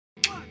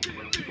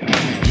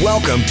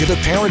Welcome to The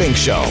Parenting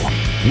Show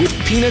with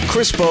Pina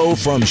Crispo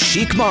from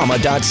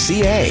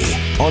chicmama.ca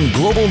on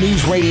Global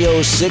News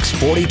Radio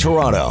 640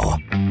 Toronto.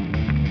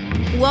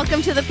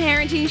 Welcome to The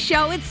Parenting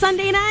Show. It's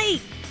Sunday night.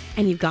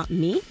 And you've got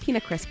me,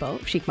 Pina Crispo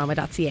of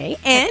chicmama.ca.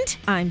 And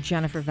I'm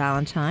Jennifer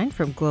Valentine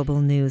from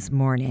Global News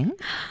Morning.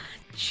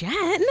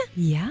 Jen.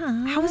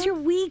 Yeah. How was your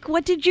week?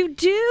 What did you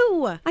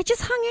do? I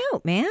just hung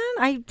out, man.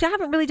 I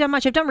haven't really done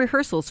much. I've done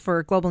rehearsals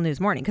for Global News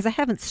Morning because I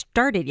haven't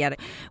started yet.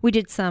 We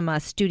did some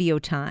studio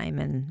time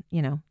and,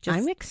 just...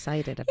 I'm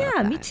excited about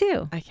that. Yeah, me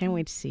too. I can't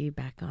wait to see you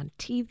back on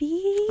TV.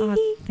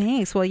 Oh,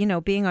 thanks. Well,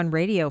 being on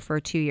radio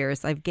for 2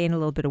 years, I've gained a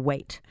little bit of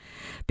weight.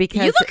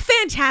 Because you look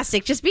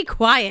fantastic. Just be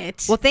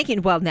quiet.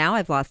 Well, now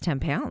I've lost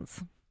 10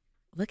 pounds.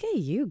 Look at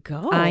you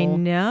go. I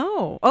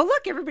know. Oh,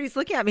 look, everybody's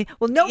looking at me.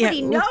 Well,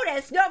 nobody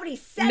noticed. Nobody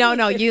said No,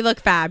 anything. you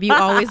look fab. You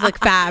always look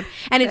fab.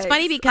 And it's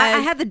funny because... I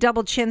had the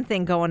double chin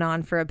thing going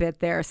on for a bit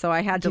there, so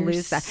I had to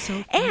lose that.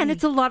 So and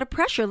it's a lot of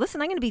pressure.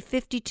 Listen, I'm going to be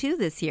 52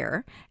 this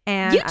year.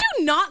 And you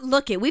do not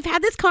look it. We've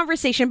had this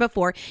conversation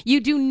before.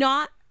 You do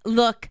not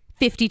look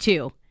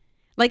 52.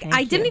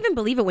 I didn't even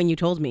believe it when you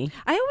told me.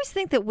 I always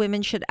think that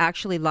women should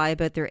actually lie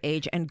about their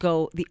age and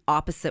go the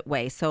opposite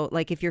way. So,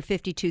 if you're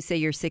 52, say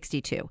you're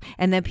 62.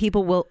 And then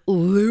people will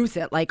lose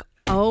it.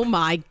 Oh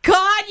my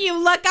God, you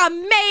look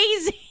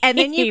amazing. And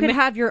then you could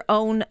have your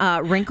own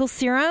wrinkle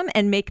serum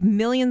and make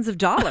millions of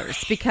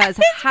dollars. Because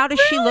how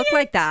does she look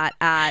like that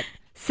at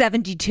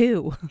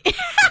 72?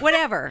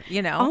 Whatever,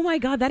 Oh my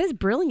God, that is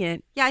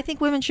brilliant. Yeah, I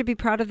think women should be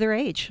proud of their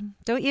age.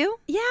 Don't you?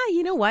 Yeah,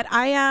 you know what?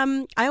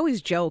 I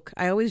always joke.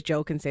 I always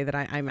joke and say that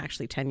I'm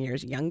actually 10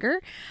 years younger.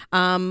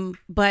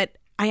 But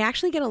I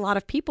actually get a lot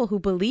of people who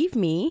believe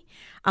me,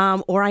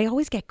 or I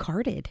always get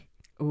carded.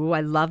 Ooh,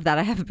 I love that.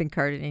 I haven't been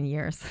carded in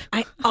years.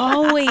 I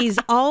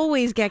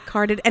always get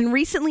carded. And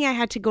recently I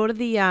had to go to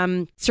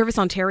the Service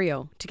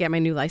Ontario to get my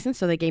new license.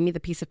 So they gave me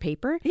the piece of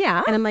paper.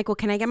 Yeah. And I'm like, well,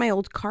 can I get my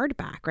old card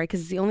back? Right? Because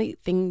it's the only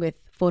thing with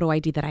photo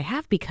ID that I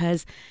have,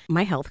 because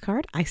my health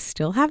card, I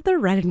still have the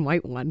red and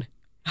white one.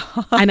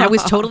 And I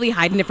was totally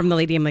hiding it from the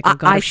lady. I'm like, oh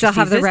God, I still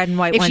have the red and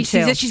white one too. If she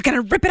sees it, she's going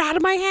to rip it out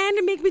of my hand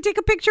and make me take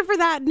a picture for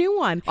that new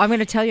one. I'm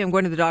going to tell you, I'm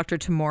going to the doctor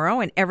tomorrow.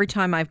 And every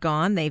time I've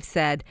gone, they've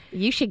said,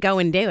 you should go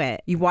and do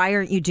it. Why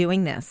aren't you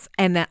doing this?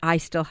 And that I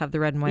still have the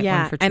red and white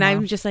one for tomorrow. And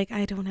I'm just like,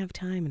 I don't have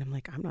time. And I'm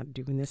like, I'm not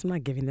doing this. I'm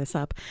not giving this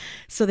up.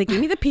 So they gave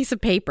me the piece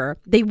of paper.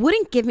 They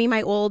wouldn't give me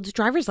my old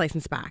driver's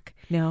license back.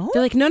 No?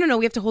 They're like, no,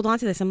 we have to hold on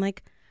to this. I'm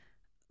like,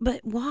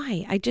 but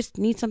why? I just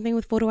need something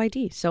with photo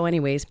ID. So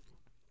anyways,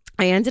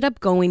 I ended up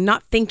going,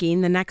 not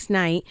thinking, the next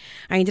night,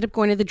 I ended up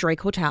going to the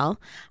Drake Hotel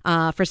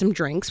for some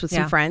drinks with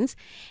some friends.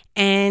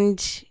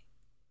 And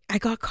I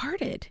got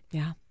carded.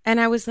 Yeah.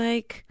 And I was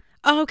like,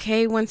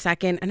 okay, 1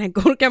 second. And I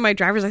go to get my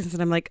driver's license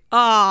and I'm like,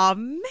 oh,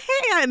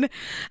 man.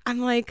 I'm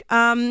like,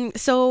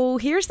 so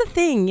here's the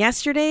thing.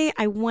 Yesterday,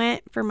 I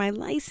went for my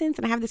license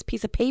and I have this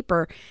piece of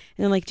paper.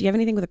 And they're like, do you have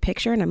anything with a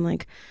picture? And I'm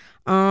like,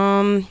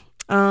 not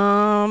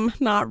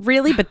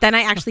really. But then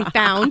I actually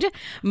found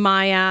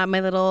my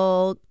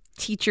little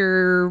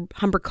teacher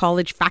Humber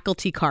College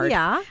faculty card.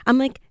 Yeah. I'm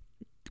like,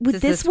 would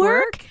Does this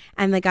work?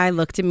 And the guy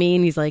looked at me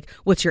and he's like,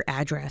 what's your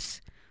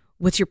address?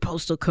 What's your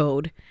postal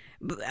code?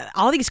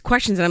 All these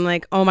questions. And I'm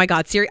like, oh my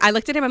God, seriously. I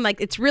looked at him. I'm like,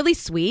 it's really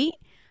sweet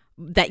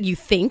that you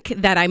think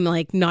that I'm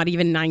like not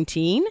even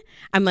 19.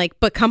 I'm like,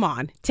 but come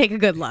on, take a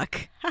good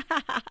look.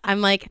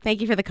 I'm like, thank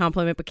you for the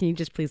compliment, but can you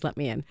just please let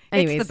me in?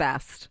 Anyways, it's the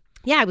best.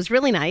 Yeah, it was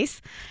really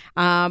nice.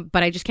 But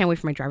I just can't wait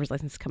for my driver's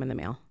license to come in the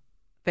mail.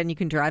 Then you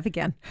can drive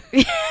again.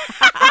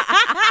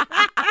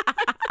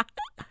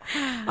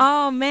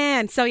 Oh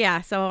man. So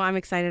I'm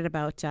excited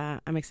about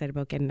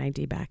getting an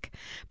ID back.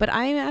 But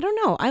I don't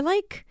know. I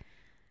like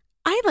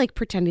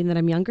pretending that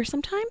I'm younger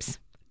sometimes.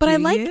 But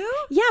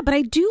but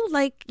I do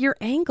like your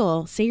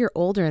angle. Say you're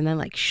older and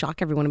then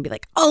shock everyone and be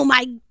like, "Oh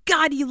my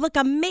God, you look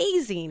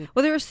amazing."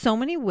 Well, there are so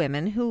many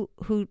women who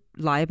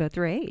lie about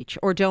their age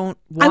or don't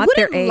want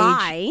their age.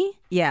 Lie.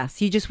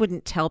 Yes, you just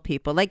wouldn't tell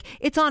people.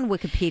 It's on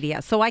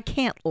Wikipedia, so I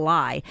can't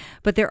lie.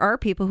 But there are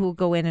people who will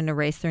go in and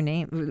erase their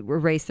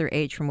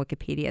age from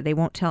Wikipedia. They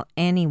won't tell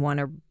anyone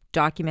or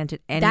document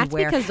it anywhere. That's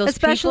because those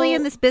especially people...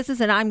 in this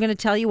business, and I'm going to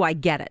tell you, I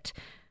get it.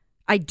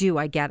 I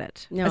get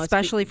it. No,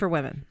 especially for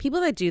women.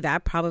 People that do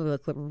that probably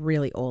look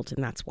really old,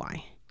 and that's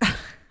why.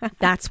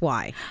 That's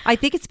why. I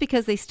think it's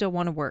because they still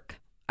want to work.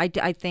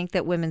 I think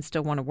that women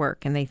still want to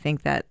work, and they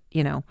think that,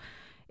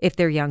 if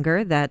they're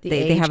younger, that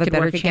they have a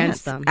better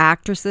chance. Them.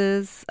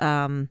 Actresses,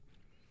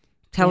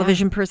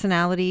 television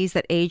personalities,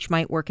 that age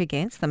might work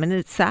against them, and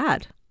it's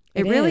sad.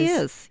 It really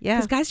is. Yeah.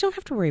 Because guys don't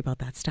have to worry about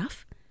that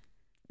stuff.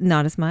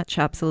 Not as much.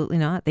 Absolutely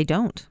not. They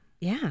don't.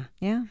 Yeah.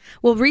 Yeah.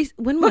 Well,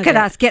 when look at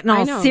us getting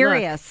all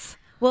serious. Look.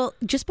 Well,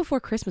 just before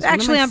Christmas.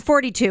 Actually, I'm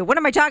 42. What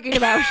am I talking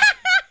about?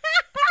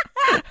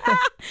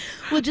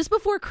 Well, just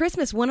before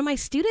Christmas, one of my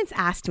students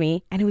asked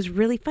me, and it was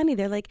really funny.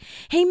 They're like,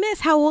 "Hey,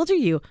 miss, how old are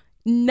you?"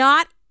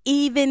 Not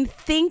even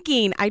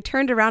thinking. I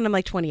turned around. I'm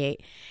like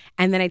 28.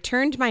 And then I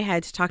turned my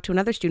head to talk to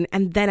another student.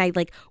 And then I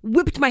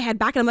whipped my head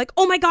back. And I'm like,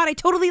 oh my God, I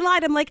totally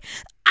lied. I'm like,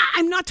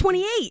 I'm not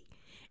 28.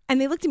 And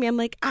they looked at me. I'm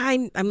like,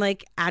 I'm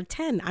like, add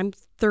 10. I'm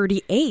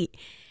 38.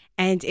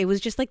 And it was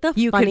just like the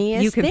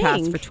funniest you can thing.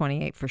 pass for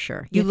 28 for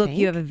sure. You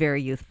have a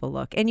very youthful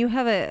look, and you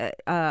have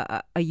a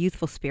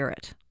youthful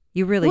spirit.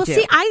 You really do.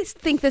 See, I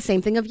think the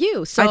same thing of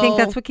you. So I think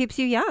that's what keeps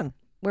you young.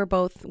 we're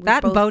both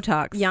That and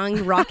Botox.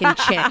 young rockin'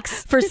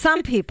 chicks. For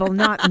some people,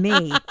 not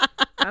me.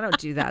 I don't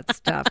do that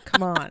stuff.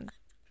 Come on.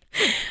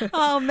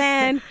 Oh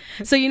man.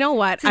 So you know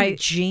what?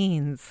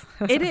 Jeans.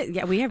 It is.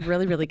 Yeah, we have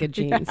really, really good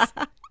genes.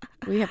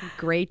 We have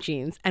great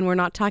genes, and we're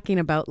not talking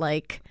about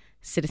like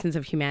Citizens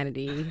of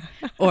Humanity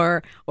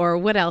or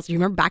what else? You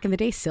remember back in the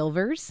day,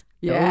 Silvers?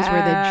 Those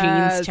were the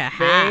jeans to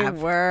have.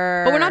 They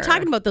were. But we're not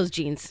talking about those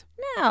jeans.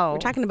 No. We're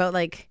talking about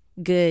like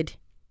good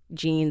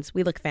jeans.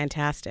 We look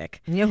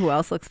fantastic. You know who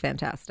else looks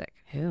fantastic?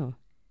 Who?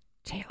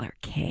 Taylor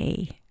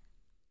Kay.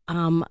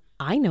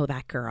 I know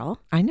that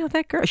girl. I know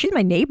that girl. She's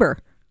my neighbor.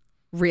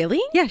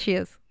 Really? Yeah, she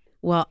is.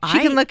 Well, She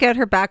can look out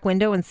her back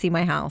window and see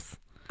my house.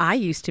 I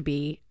used to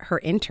be her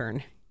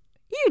intern.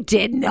 You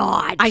did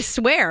not. I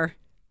swear.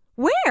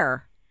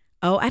 Where?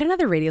 Oh, at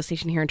another radio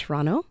station here in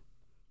Toronto.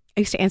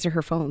 I used to answer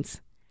her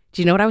phones.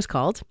 Do you know what I was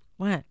called?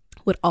 What?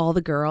 With all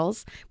the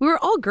girls. We were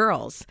all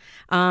girls.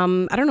 I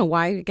don't know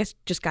why. I guess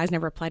just guys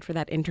never applied for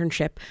that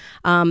internship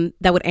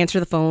that would answer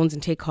the phones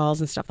and take calls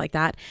and stuff like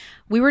that.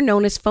 We were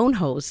known as phone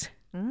hoes.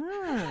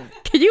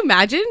 Can you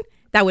imagine?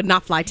 That would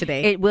not fly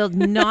today. It will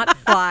not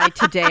fly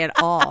today at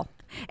all.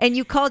 And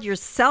you called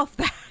yourself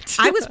that.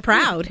 I was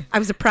proud. I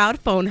was a proud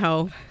phone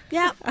hoe.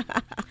 Yep.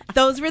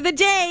 Those were the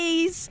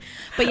days.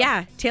 But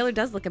yeah, Taylor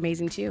does look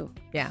amazing too.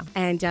 Yeah.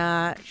 And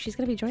she's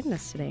going to be joining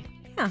us today.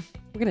 Yeah.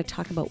 We're going to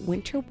talk about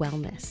winter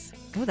wellness.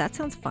 Oh, that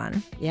sounds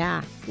fun.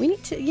 Yeah. We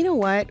need to, you know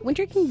what?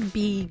 Winter can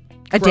be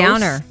A gross.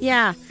 downer.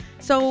 Yeah.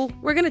 So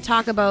we're going to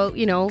talk about,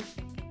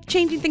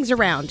 changing things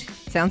around.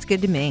 Sounds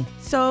good to me.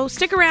 So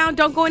stick around.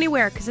 Don't go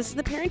anywhere because this is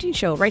the Parenting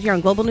Show right here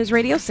on Global News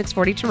Radio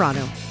 640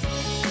 Toronto.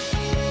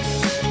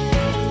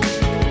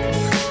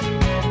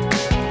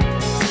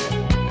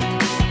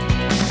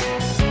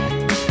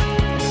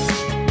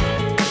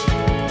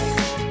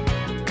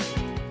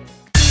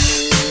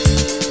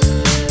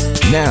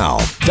 Now,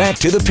 back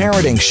to the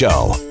Parenting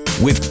Show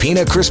with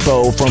Pina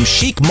Crispo from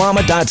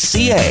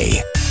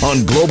chicmama.ca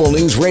on Global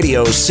News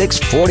Radio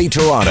 640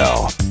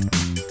 Toronto.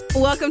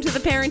 Welcome to the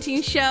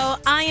Parenting Show.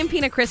 I am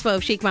Pina Crispo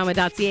of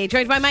chicmama.ca,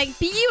 joined by my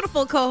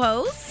beautiful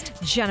co-host,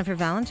 Jennifer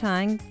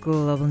Valentine,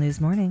 Global News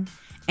Morning.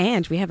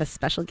 And we have a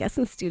special guest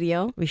in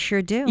studio. We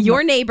sure do.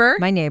 Your neighbor.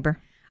 My neighbor.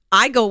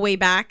 I go way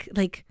back.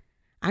 Like,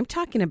 I'm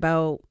talking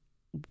about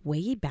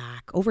way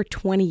back, over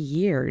 20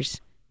 years.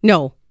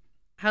 No.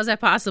 How's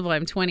that possible?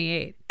 I'm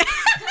 28.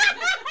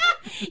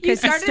 You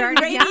started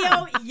radio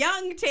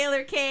young,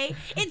 Taylor Kay.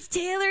 It's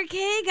Taylor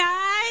Kay,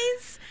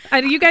 guys.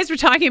 You guys were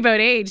talking about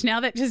age. Now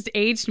that just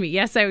aged me.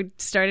 Yes, I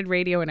started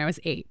radio when I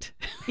was 8.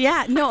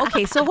 Yeah, no,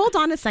 okay. So hold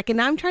on a second.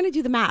 Now I'm trying to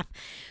do the math.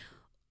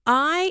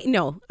 I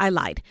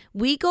lied.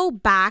 We go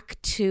back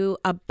to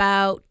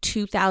about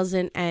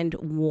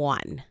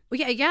 2001. Well,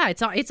 yeah.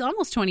 It's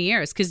almost 20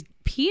 years because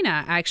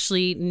Pina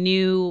actually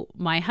knew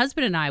my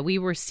husband and I. We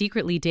were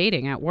secretly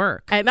dating at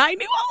work. And I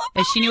knew all of it.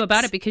 And she knew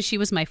about it because she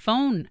was my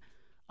phone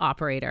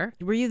operator.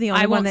 Were you the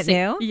only one that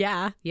knew?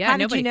 Yeah. Yeah. How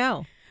did you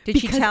know? Did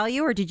she tell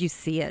you or did you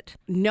see it?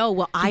 No,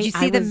 well, Did you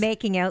see them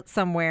making out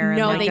somewhere?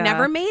 No, they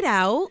never made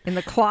out. In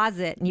the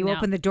closet, and you No.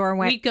 opened the door and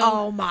went,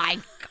 oh my,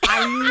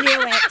 I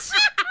knew it.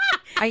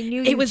 I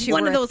knew It was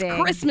one of those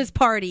thing. Christmas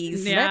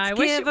parties. Yeah, I Let's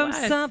wish give it them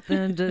was.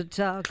 something to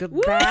talk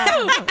about.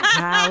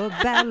 How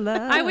about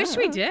love? I wish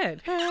we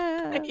did.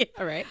 Yeah,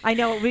 right. I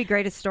know, it would be the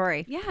greatest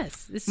story.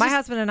 Yes. My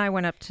husband and I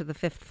went up to the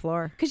 5th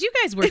floor. Because you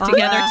guys worked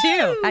together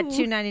too. At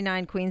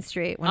 299 Queen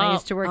Street when I Oh.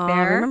 used to work Oh, there.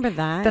 I remember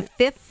that.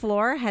 The 5th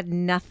floor had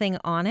nothing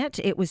on it.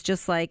 It was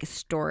just like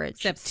storage.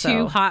 Except So-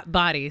 two hot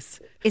bodies.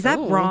 Is that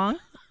Oh. wrong?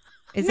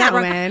 Is No, that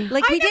wrong? man.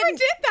 Like I never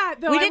did that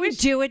though. We I didn't wish-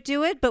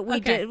 do it, but we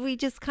Okay. did. We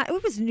just kind.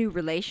 It was a new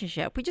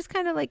relationship. We just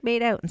kind of like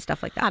made out and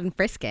stuff like that. Hot and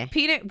frisky.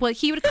 Peter, well,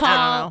 he would I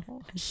call.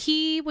 don't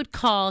He would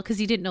call because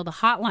he didn't know the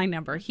hotline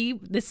number.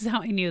 This is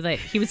how I knew that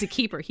he was a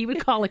keeper. He would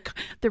call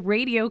the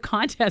radio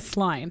contest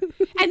line,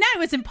 and that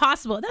was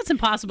impossible. That's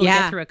impossible to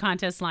Yeah. get through a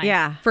contest line.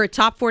 Yeah. For a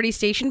top 40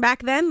 station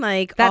back then,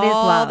 like That is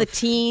all love. the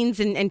teens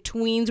and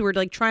tweens were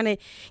like trying to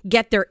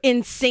get their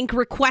in-sync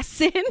requests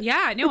in.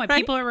 yeah, I know. And Right?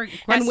 people are And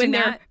requesting win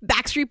that. their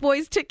Backstreet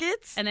Boys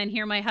tickets. And then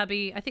here, my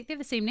hubby. I think they have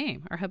the same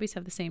name. Our hubbies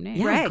have the same name.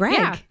 Yeah, Greg.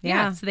 Yeah.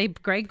 Yeah. So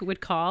Greg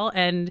would call,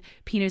 and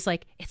Pina's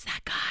like, "It's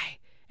that guy,"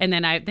 and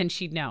then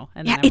she'd know.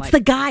 And Yeah, then I'm it's like, the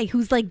guy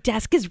whose like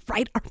desk is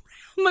right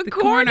around the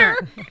corner.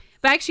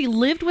 But I actually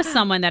lived with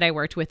someone that I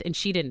worked with, and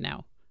she didn't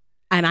know.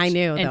 And I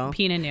knew And though.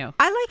 Pina knew.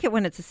 I like it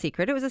when it's a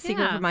secret. It was a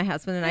secret Yeah. for my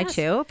husband and I Yes.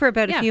 too for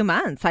about a Yeah. few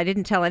months. I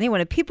didn't tell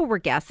anyone. And people were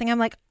guessing. I'm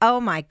like, oh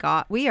my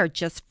God, we are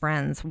just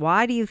friends.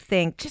 Why do you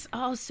think? Just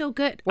so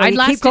good. Well, I'd you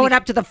last keep going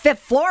up to the 5th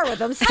floor with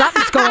them.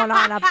 Something's going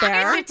on up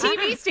there. It's a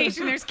TV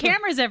station. There's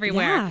cameras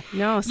everywhere. Yeah,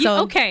 no, You- so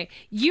okay,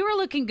 you were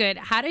looking good.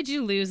 How did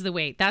you lose the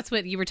weight? That's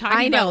what you were talking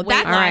I know about.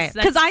 Weight that loss. right.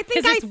 because I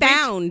think 'cause I it's winter.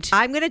 found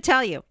I'm going to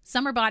tell you.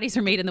 Summer bodies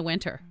are made in the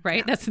winter,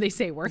 right? That's what they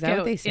say. Work that what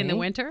out they in the say?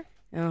 winter.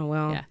 Oh,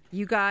 well. Yeah.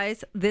 You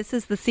guys, this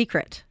is the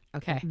secret.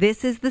 Okay.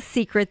 This is the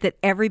secret that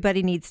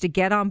everybody needs to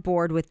get on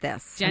board with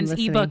this. Jen's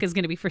listening. ebook is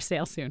going to be for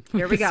sale soon.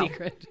 Here we The go.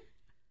 Secret.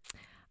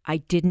 I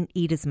didn't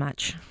eat as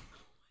much.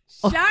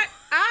 Shut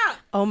up!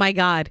 Oh, my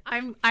God.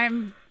 I'm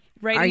Are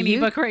writing an you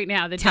ebook right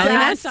now. The Telling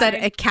Diet us that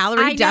Sign. a I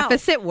calorie know.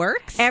 deficit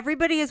works?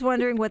 Everybody is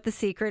wondering what the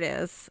secret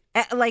is.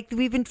 Like,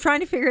 we've been trying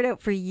to figure it out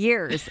for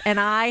years, and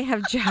I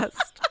have just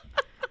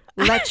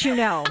let you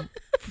know,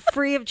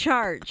 free of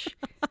charge.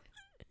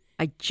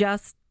 I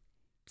just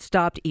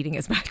stopped eating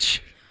as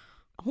much.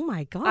 Oh,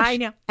 my gosh. I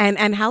know.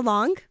 And how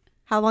long?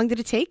 How long did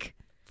it take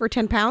for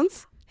 10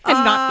 pounds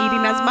and not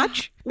eating as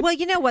much? Well,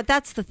 you know what?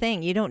 That's the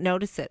thing. You don't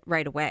notice it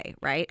right away,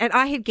 right? And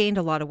I had gained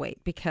a lot of weight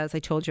because I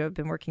told you I've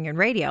been working in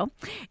radio,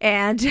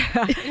 and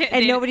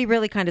and nobody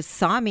really kind of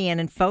saw me. And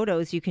in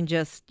photos, you can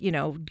just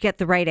get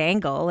the right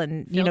angle,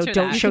 and Filter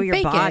don't that. show You your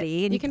can fake it.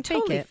 body, and You you can can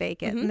fake totally it.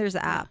 fake it. And there's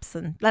apps,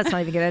 and let's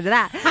not even get into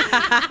that.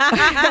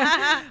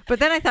 But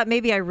then I thought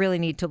maybe I really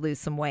need to lose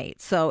some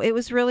weight. So it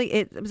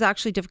was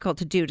actually difficult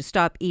to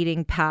stop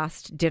eating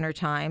past dinner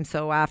time.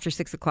 So after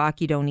 6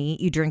 o'clock, you don't eat.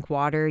 You drink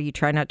water. You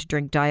try not to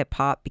drink Diet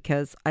Pop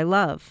because I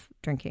love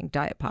drinking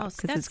Diet Pop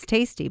so because it's that's-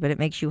 tasty, but it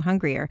makes you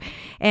hungrier.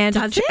 And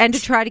Does it? and to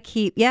try to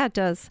keep, yeah, it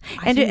does.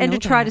 And didn't to know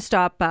try that. to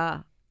stop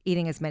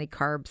eating as many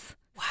carbs.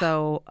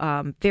 So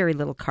very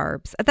little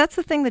carbs. That's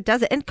the thing that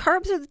does it. And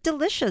carbs are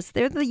delicious.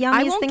 They're the yummiest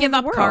I won't thing give in the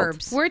up world.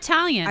 carbs. We're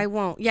Italian. I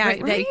won't. Yeah,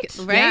 Right? Right?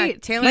 Yeah.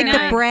 Taylor Like and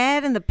the I-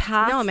 bread and the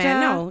pasta. No,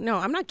 man, no.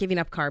 I'm not giving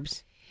up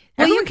carbs.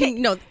 Well, you Everyone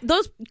can. No,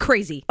 those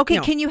crazy. Okay,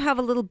 No. can you have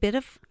a little bit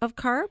of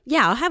carb?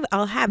 Yeah,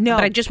 I'll have. No,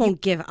 but I just won't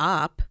give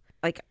up.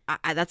 Like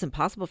that's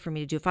impossible for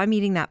me to do. If I'm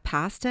eating that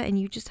pasta and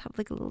you just have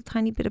like a little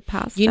tiny bit of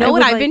pasta, You know I what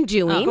would, I've like, been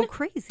doing? Go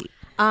crazy.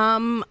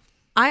 I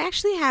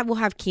actually will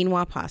have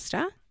quinoa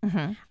pasta.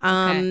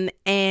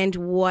 And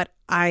what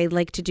I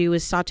like to do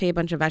is saute a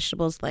bunch of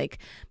vegetables like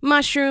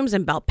mushrooms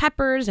and bell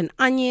peppers and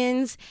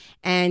onions,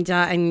 and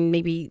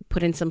maybe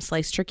put in some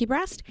sliced turkey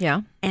breast.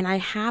 Yeah. And I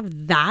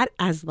have that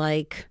as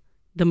like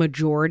the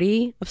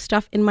majority of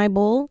stuff in my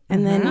bowl,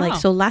 and then Oh.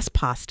 so less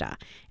pasta,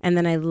 and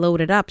then I load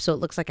it up so it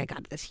looks like I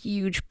got this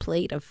huge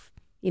plate of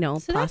So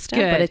that's pasta.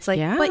 good. But it's like,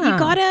 but you Yeah.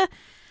 gotta.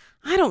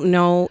 I don't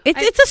know.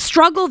 It's a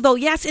struggle though.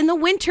 Yes, in the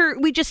winter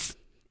we just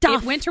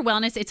stuff. Winter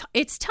wellness,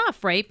 it's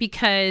tough, right?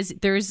 Because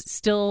there's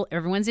still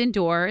everyone's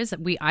indoors.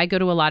 I go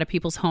to a lot of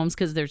people's homes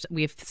because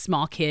we have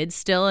small kids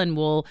still, and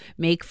we'll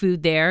make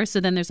food there. So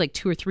then there's like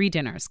 2 or 3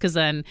 dinners because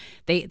then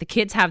the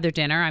kids have their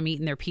dinner. I'm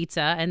eating their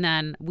pizza, and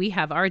then we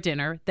have our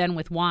dinner, then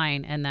with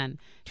wine, and then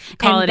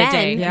call And it a day,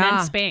 then- and Yeah.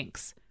 then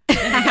Spanx.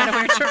 Then you gotta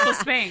wear triple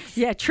Spanx.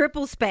 Yeah,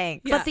 triple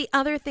spank. But the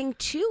other thing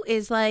too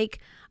is like,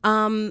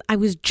 I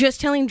was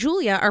just telling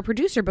Julia, our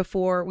producer,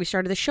 before we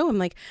started the show, I'm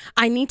like,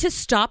 I need to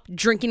stop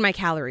drinking my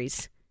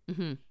calories.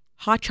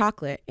 Hot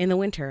chocolate in the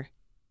winter.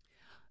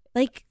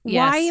 Like, why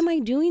Yes. am I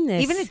doing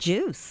this? Even a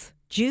juice,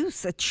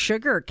 it's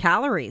sugar,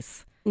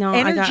 calories. no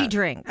energy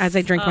drinks. As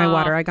I drink my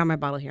water, I got my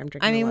bottle here. I'm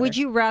drinking. I mean, my would water.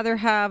 you rather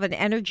have an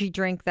energy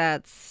drink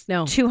that's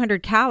No.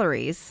 200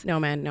 calories, No,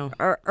 man, no.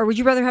 or would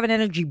you rather have an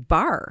energy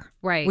bar,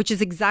 Right. which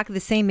is exactly the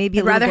same, maybe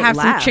I'd a little rather bit have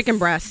some less? chicken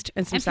breast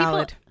and some And people-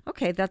 salad,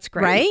 Okay, that's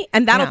great. right?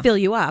 And that'll Yeah. fill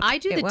you up. I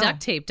do It the will.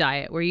 duct tape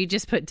diet where you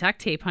just put duct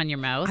tape on your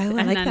mouth, I and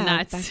like then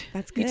that.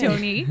 that's Good. you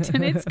don't eat,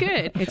 and it's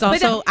good. It's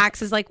But also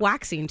acts as like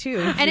waxing too.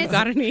 And it's-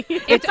 got any.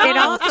 It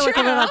Oh, also is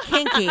true. a little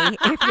kinky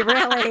if you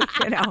really,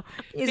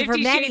 use it for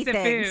 50 many Shades of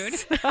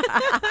things. Food.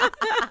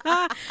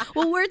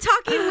 Well, we're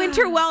talking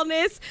winter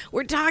wellness.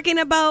 We're talking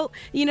about,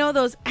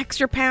 those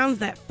extra pounds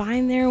that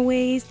find their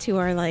ways to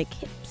our like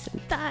hips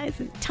and thighs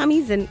and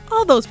tummies and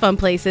all those fun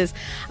places.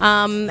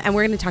 And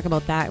we're going to talk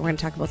about that. We're going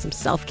to talk about some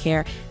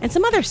self-care and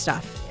some other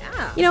stuff.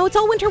 Yeah. It's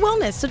all winter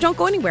wellness. So don't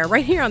go anywhere.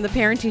 Right here on The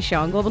Parenting Show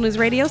on Global News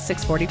Radio,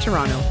 640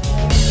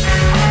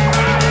 Toronto.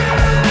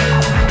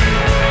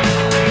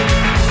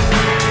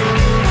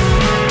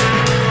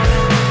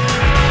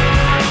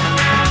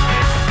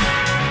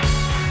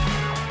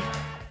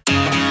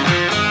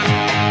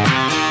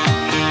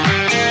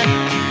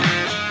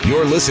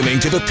 You're listening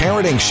to The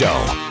Parenting Show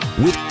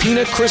with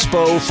Pina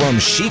Crispo from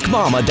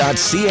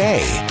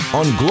chicmama.ca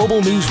on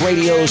Global News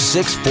Radio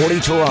 640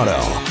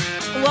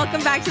 Toronto.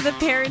 Welcome back to The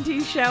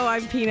Parenting Show.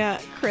 I'm Pina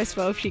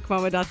Crispo of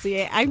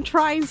chicmama.ca. I'm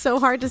trying so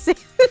hard to say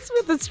this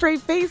with a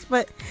straight face,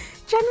 but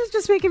Jen was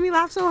just making me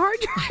laugh so hard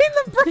during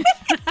the break.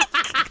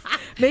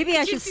 Maybe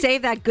I should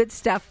save that good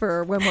stuff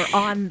for when we're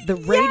on the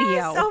radio.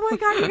 Yes. Oh my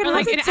God, you're going to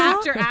like have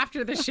an to tell.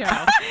 after the show.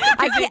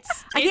 I can't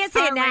It's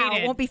say it now.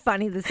 R-rated. It won't be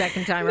funny the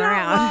second time No,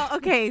 around. well,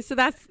 okay, so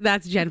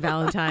that's Jen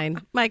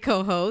Valentine, my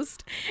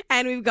co-host,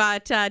 and we've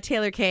got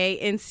Taylor Kay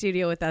in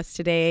studio with us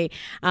today.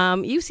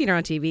 You've seen her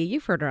on TV,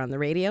 you've heard her on the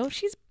radio.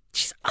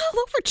 She's all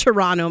over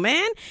Toronto,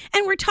 man,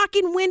 and we're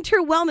talking winter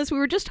wellness. We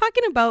were just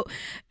talking about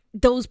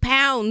those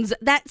pounds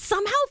that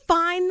somehow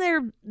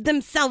find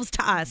themselves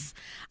to us.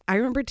 I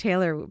remember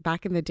Taylor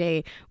back in the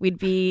day.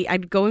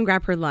 I'd go and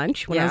grab her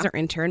lunch when I was Yeah. her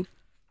intern.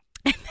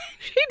 And then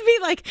she'd be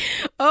like,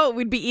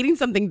 we'd be eating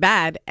something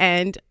bad.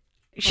 And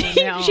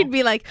no. She'd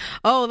be like,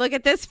 "Oh, look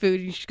at this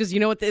food," because you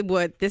know what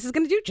this is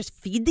going to do? Just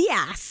feed the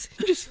ass.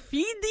 Just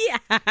feed the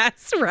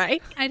ass,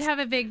 right? I'd have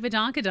a big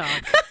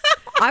badonkadonk.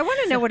 I want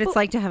to know what it's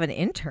like to have an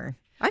intern.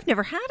 I've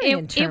never had an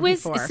intern It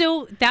was before.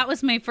 so that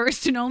was my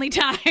first and only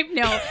time.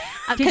 No,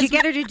 Did you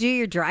get her to do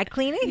your dry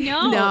cleaning?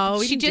 no,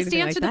 we she didn't do just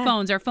anything answered like the that.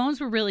 phones. Our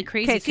phones were really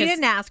crazy. Okay, so you 'cause-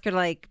 didn't ask her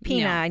like,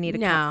 Pina, No. I need a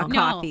No.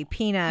 coffee.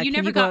 Pina, you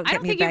can never you go got. I get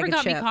don't me a think you bag ever of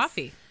got me chips?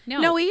 coffee.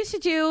 No, we used to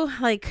do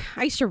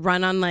I used to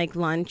run on like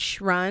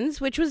lunch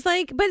runs, which was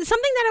like, but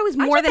something that I was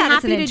more did than that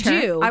as an happy to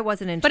intern. do. I was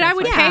an intern. But I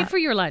would so pay for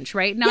your lunch,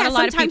 right? Not yeah, a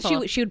lot of sometimes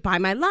people. she would buy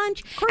my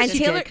lunch. Of course and you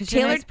Taylor, did, 'cause you're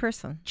a Taylor, nice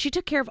person. she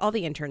took care of all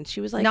the interns.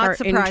 She was like Not our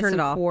surprised intern at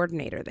all.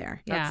 coordinator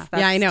there. Yeah.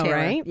 Yeah, I know, Taylor.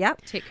 right?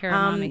 Yep. Take care of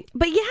mommy.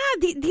 But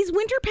yeah, these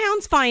winter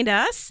pounds find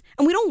us,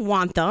 and we don't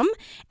want them.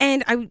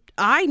 And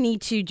I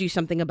need to do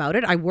something about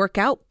it. I work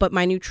out, but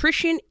my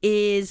nutrition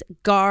is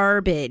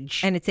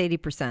garbage. And it's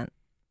 80%.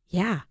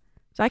 Yeah,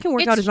 so I can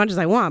work It's- out as much as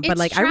I want, but it's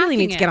like I really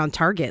need to tracking get it. on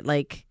target.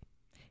 Like,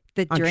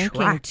 The On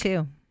drinking track.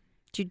 too.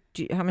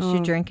 How much do you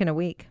drink in a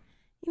week?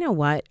 you know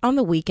what? On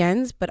the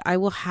weekends, but I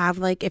will have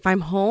like if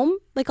I'm home,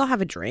 like I'll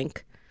have a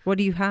drink. What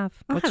do you have?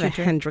 I'll What's have your a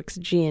drink? Hendrix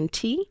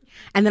G&T,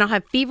 and then I'll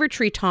have Fever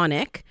Tree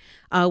Tonic,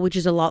 which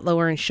is a lot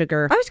lower in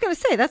sugar. I was going to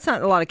say that's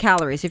not a lot of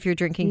calories if you're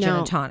drinking gin No.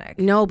 and tonic.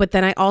 No, but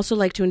then I also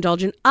like to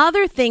indulge in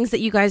other things that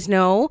you guys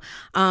know,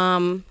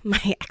 my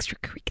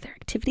extracurricular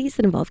activities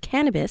that involve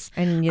cannabis.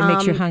 And it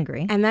makes you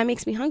hungry. And that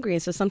makes me hungry.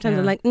 And so sometimes Yeah.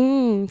 I'm like,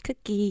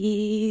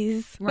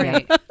 cookies.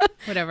 Right.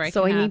 Whatever.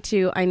 So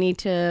I need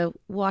to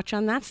watch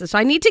on that. So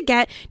I need to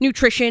get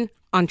nutrition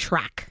on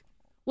track.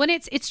 When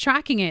it's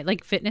tracking it,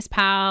 like Fitness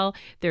Pal,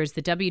 there's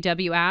the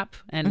WW app,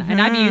 and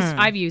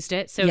I've used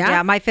it. So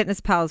Yeah,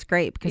 MyFitnessPal is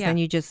great because Yeah. then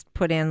you just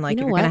put in like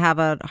You know if you're going to what? have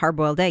a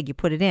hard-boiled egg, you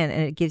put it in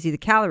and it gives you the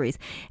calories.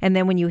 And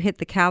then when you hit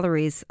the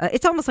calories,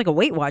 it's almost like a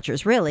Weight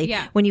Watchers, really.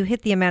 Yeah. When you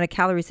hit the amount of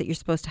calories that you're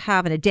supposed to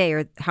have in a day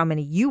or how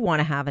many you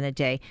want to have in a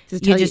day, Does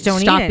it you tell you just don't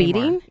stop eat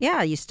anymore. eating?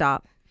 Yeah, you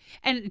stop.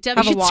 and I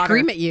W should water.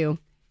 scream at you.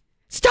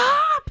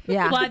 Stop!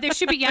 Yeah. Well, there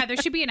should be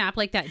an app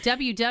like that.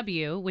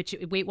 WW, which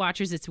Weight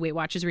Watchers, it's Weight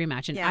Watchers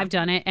Reimagined. Yeah. I've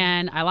done it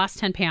and I lost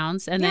 10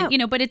 pounds. And then,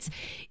 Yeah. but it's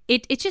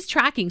just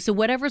tracking. So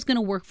whatever's going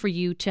to work for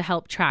you to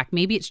help track.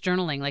 Maybe it's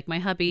journaling. Like my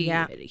hubby,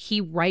 Yeah.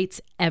 he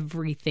writes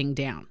everything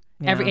down.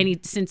 Yeah.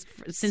 Since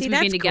See, we've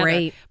that's been together.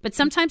 great. But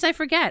sometimes I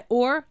forget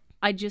or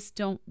I just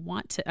don't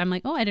want to. I'm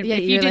like, I didn't. Yeah,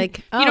 if you you're didn't, like,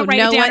 you oh, don't write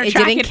no, it down what? or It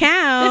track didn't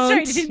count. That's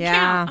right. It didn't Yeah.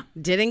 count.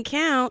 Didn't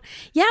count.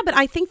 Yeah, but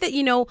I think that,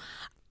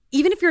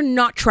 even if you're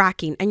not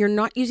tracking and you're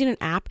not using an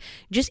app,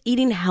 just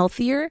eating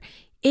healthier,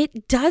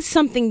 it does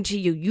something to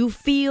you. You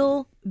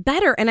feel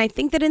better. And I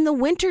think that in the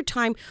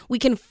wintertime, we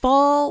can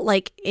fall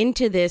like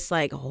into this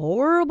like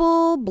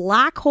horrible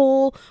black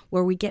hole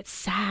where we get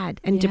sad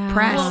and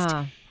depressed.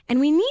 Yeah. And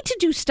we need to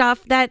do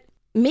stuff that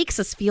makes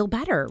us feel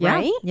better, Yeah.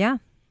 right? Yeah.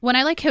 When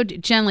I like how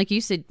Jen, like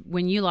you said,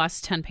 when you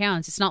lost 10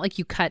 pounds, it's not like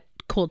you cut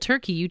cold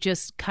turkey, you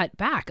just cut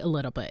back a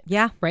little bit.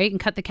 Yeah. Right. And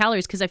cut the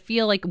calories. Because I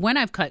feel like when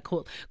I've cut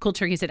cold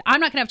turkey, I said, I'm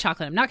not going to have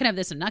chocolate. I'm not going to have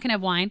this. I'm not going to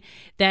have wine.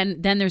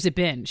 Then there's a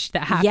binge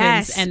that happens.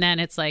 Yes. And then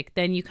it's like,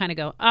 then you kind of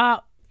go, oh,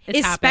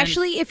 it's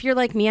Especially if you're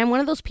like me. I'm one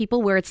of those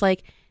people where it's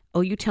like,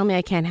 oh, you tell me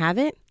I can't have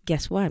it?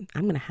 Guess what?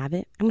 I'm going to have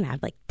it. I'm going to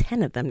have like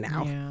 10 of them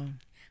now. Yeah.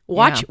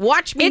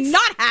 Watch me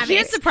not have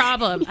Here's it. the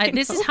problem.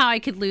 This is how I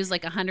could lose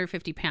like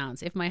 150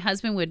 pounds. If my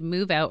husband would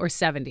move out, or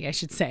 70, I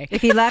should say.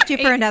 If he left you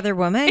for another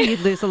woman,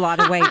 you'd lose a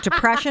lot of weight.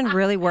 Depression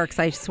really works,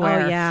 I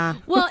swear. Oh, yeah.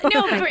 Well,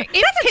 no, That's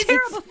a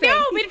terrible thing.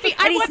 No, but if he,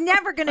 And he's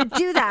never going to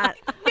do that.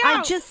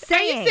 I'm just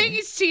saying. Are you saying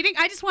he's cheating?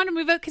 I just want to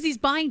move out because he's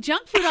buying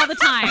junk food all the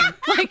time.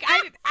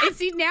 Is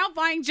he now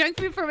buying junk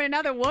food from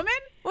another woman?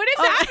 What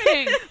is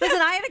happening?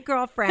 Listen, I had a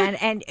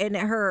girlfriend, and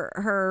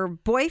her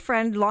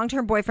boyfriend,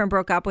 long-term boyfriend,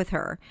 broke up with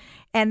her.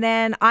 And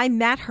then I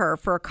met her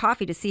for a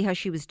coffee to see how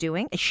she was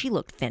doing, and she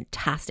looked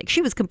fantastic.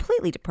 She was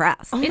completely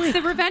depressed. It's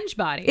the revenge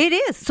body. It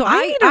is. So I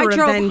I need a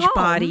drove revenge home,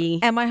 body.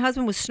 and my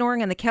husband was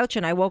snoring on the couch,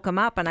 and I woke him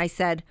up, and I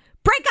said,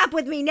 "Break up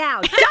with me now,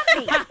 dump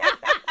me."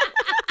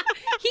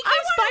 He I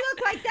keeps want buying. to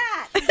look like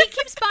that. He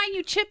keeps buying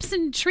you chips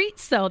and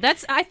treats, though.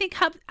 That's I think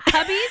hubbies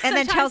And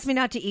then sometimes- tells me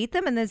not to eat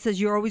them, and then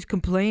says you're always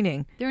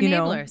complaining. They're you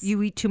know, enablers.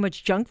 you eat too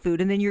much junk food,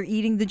 and then you're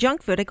eating the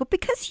junk food. I go,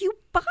 because you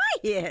buy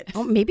it.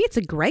 Oh, maybe it's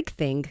a Greg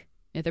thing.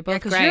 Yeah, they're both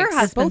Because Greg's. your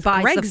husband both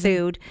buys Greg's. the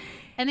food.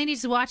 And then he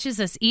just watches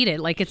us eat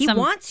it like it's He some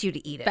wants you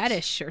to eat it.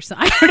 fetish or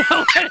something. I don't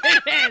know what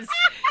it is.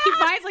 He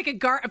buys like a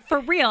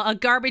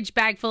garbage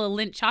bag full of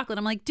Lindt chocolate.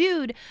 I'm like,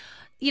 dude,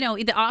 the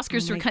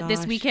Oscars Oh were my cut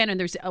this gosh. weekend and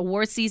there's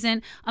award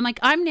season. I'm like,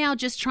 I'm now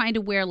just trying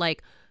to wear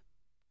like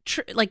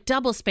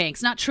double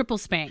Spanx, not triple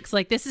Spanx.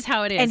 Like this is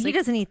how it is. And he Like,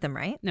 doesn't eat them,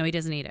 right? No, he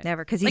doesn't eat it.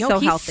 Never, because he's No, so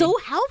he's healthy. so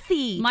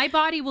healthy. My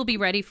body will be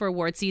ready for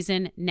award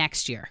season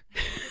next year.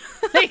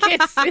 Like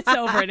it's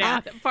over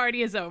now. The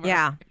party is over.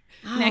 Yeah.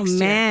 Next oh, year.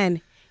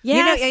 man.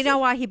 Yeah. You know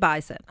why he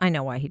buys it. I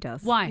know why he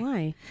does. Why?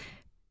 Why?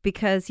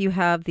 Because you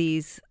have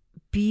these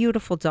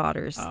beautiful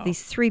daughters,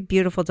 these 3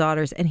 beautiful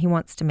daughters, and he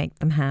wants to make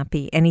them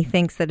happy. And he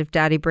thinks that if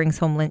Daddy brings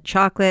home Lindt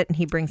chocolate and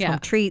he brings home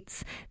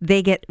treats,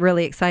 they get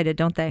really excited,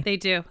 don't they? They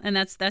do, and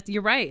that's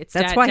you're right.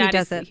 That's why he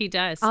does it. He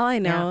does. All I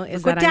know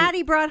is what that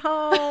Daddy brought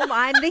home.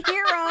 I'm the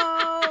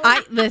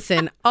hero.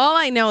 Listen, all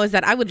I know is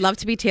that I would love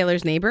to be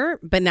Taylor's neighbor,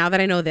 but now that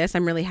I know this,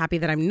 I'm really happy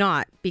that I'm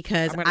not,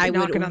 because I would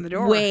knocking on the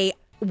door. way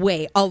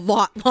a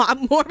lot more.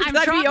 I'm I'd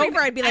be dropping- over.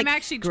 I'd be like, I'm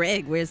actually-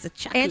 Greg, where's the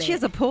chocolate? And she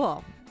has a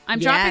pool. I'm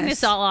dropping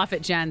this all off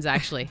at Jen's,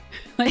 actually.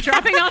 Like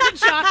dropping all the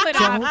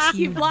chocolate off. Don't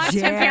you You've lost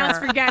dare. 10 pounds,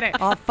 forget it.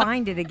 I'll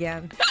find it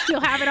again.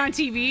 You'll have it on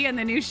TV and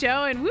the new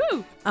show, and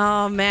woo.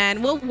 Oh,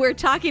 man. Well, we're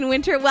talking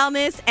winter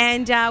wellness,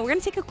 and we're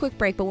going to take a quick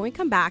break. But when we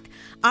come back,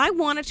 I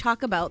want to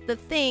talk about the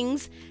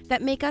things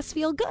that make us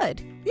feel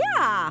good.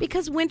 Yeah.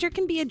 Because winter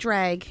can be a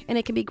drag, and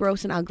it can be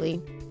gross and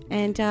ugly.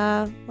 And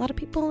a lot of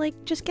people,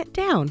 just get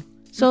down.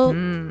 So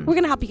we're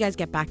going to help you guys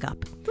get back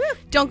up. Woo.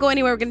 Don't go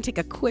anywhere. We're going to take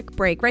a quick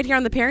break right here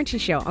on The Parenting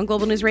Show on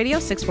Global News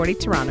Radio, 640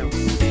 Toronto.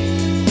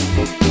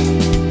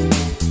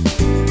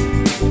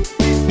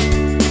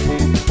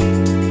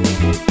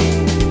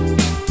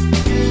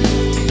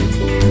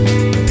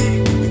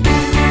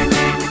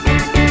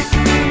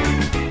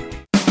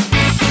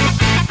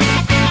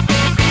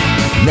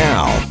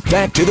 Now,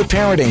 back to The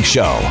Parenting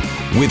Show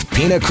with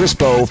Pina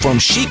Crispo from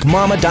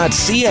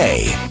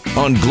chicmama.ca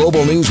on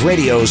Global News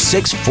Radio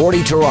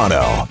 640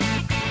 Toronto.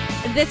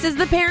 This is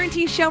The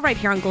Parenting Show right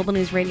here on Global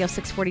News Radio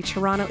 640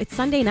 Toronto. It's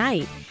Sunday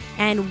night,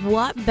 and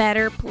what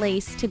better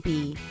place to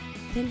be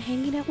than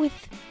hanging out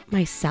with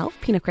myself,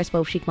 Pina Crispo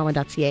of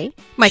chicmama.ca,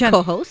 my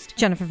co-host,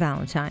 Jennifer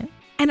Valentine.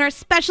 and our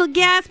special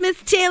guest,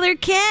 Miss Taylor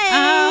Kay.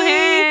 Oh,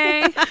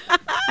 hey.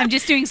 I'm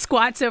just doing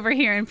squats over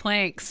here in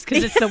planks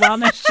because it's the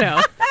wellness show.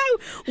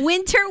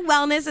 Winter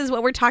wellness is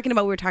what we're talking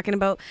about. We're talking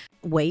about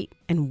weight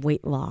and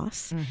weight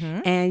loss.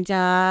 And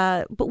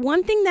but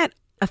one thing that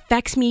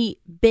affects me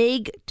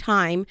big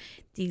time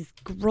these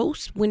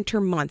gross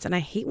winter months, and I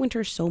hate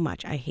winter so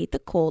much. I hate the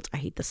cold. I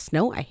hate the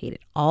snow. I hate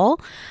it all.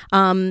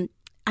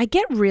 I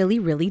get really,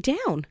 really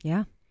down.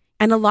 Yeah.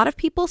 And a lot of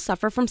people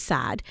suffer from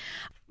SAD.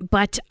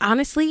 But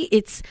honestly,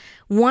 it's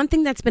one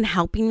thing that's been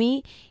helping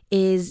me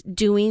is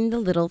doing the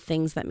little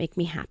things that make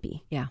me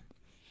happy. Yeah.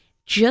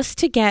 Just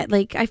to get,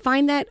 I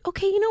find that,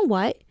 okay, you know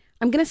what?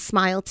 I'm going to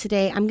smile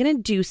today. I'm going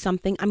to do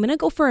something. I'm going to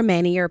go for a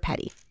mani or a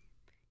pedi,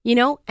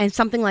 and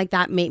something like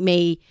that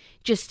may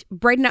just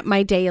brighten up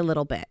my day a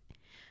little bit.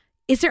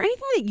 Is there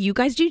anything that you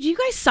guys do? Do you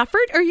guys suffer?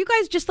 Or are you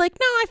guys just like,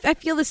 no, I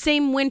feel the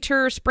same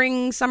winter,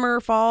 spring,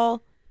 summer,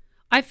 fall?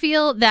 I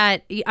feel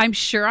that I'm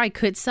sure I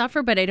could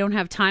suffer, but I don't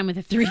have time with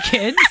the 3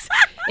 kids.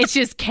 It's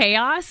just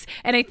chaos.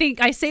 And I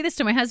think I say this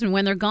to my husband,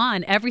 when they're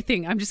gone,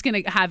 everything, I'm just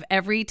going to have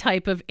every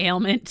type of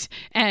ailment,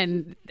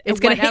 and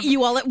It's going to hit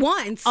you all at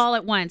once. All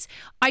at once.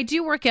 I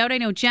do work out. I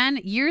know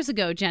years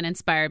ago, Jen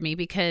inspired me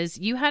because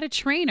you had a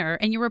trainer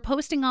and you were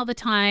posting all the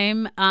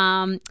time.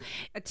 A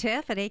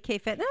Tiff at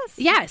AK Fitness?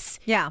 Yes.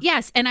 Yeah.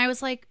 Yes. And I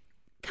was like,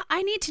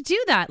 I need to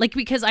do that.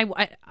 Because I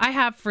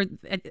have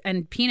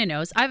and Pina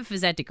knows, I have a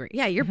phys ed degree.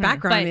 Yeah, your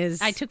background But is...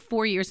 I took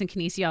 4 years in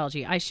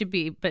kinesiology. I should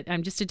be, but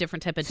I'm just a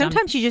different type of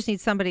Sometimes you just need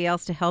somebody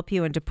else to help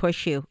you and to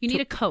push you. You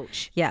need a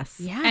coach. Yes.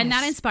 Yes. And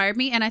that inspired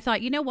me. And I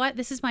thought, you know what?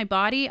 This is my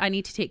body. I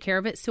need to take care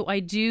of it. So I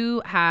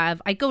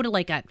go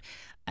to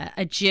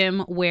a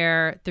gym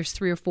where there's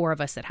 3 or 4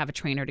 of us that have a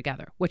trainer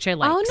together, which I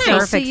like. Oh, nice. So So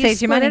perfect. you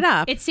Saves you split money. it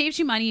up. It saves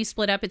you money. You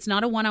split up. It's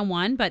not a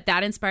one-on-one, but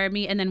that inspired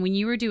me. And then when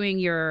you were doing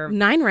your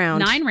 9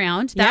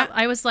 round. that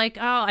I was like,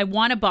 oh, I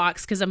want a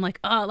box because I'm like,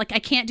 oh, I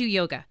can't do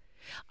yoga.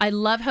 I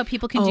love how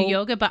people can do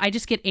yoga, but I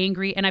just get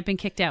angry and I've been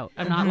kicked out.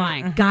 I'm not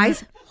lying.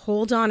 Guys,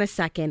 hold on a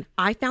second.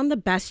 I found the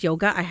best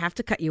yoga. I have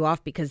to cut you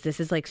off because this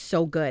is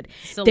so good.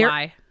 It's a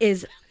lie.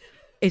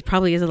 It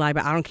probably is a lie,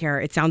 but I don't care.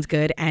 It sounds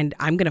good, and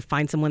I'm going to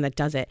find someone that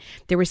does it.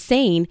 They were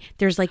saying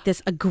there's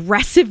this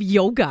aggressive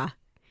yoga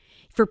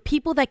for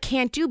people that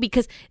can't do,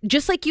 because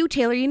just like you,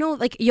 Taylor,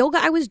 yoga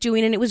I was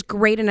doing and it was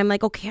great, and I'm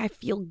like, okay, I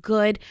feel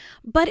good,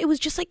 but it was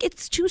just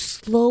it's too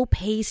slow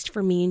paced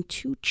for me and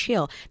too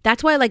chill.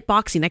 That's why I like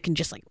boxing. I can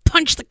just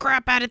punch the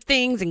crap out of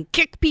things and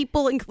kick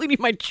people, including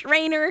my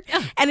trainer,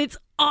 and it's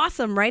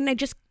awesome, right?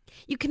 And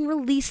you can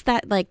release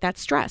that that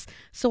stress.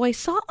 So I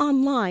saw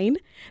online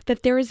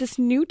that there is this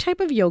new type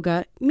of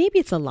yoga. Maybe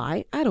it's a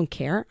lie. I don't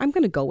care. I'm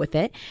going to go with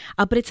it.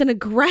 But it's an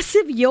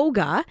aggressive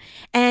yoga,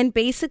 and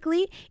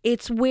basically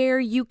it's where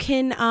you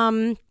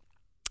can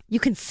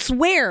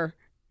swear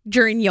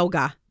during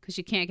yoga. Because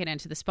you can't get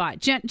into the spot.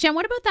 Jen,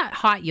 what about that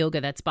hot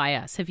yoga that's by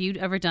us? Have you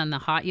ever done the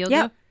hot yoga?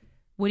 Yep.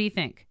 What do you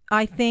think?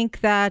 I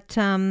think that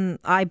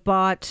I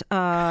bought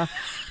a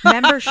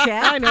membership.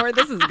 I know where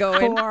this is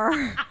going.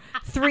 For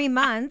 3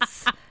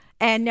 months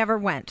and never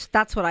went.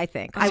 That's what I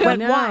think. I So went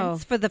no.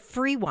 once for the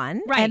free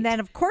one. Right. And then,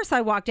 of course,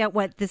 I walked out,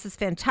 this is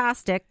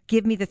fantastic.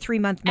 Give me the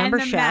 3-month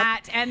membership. And the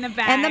mat and the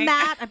bag. And the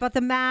mat. I bought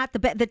the mat,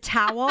 the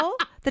towel,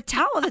 the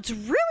towel that's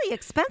really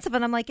expensive.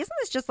 And I'm like, isn't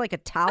this just like a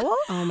towel?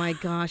 Oh my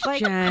gosh,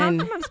 Like, Jen.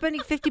 how come I'm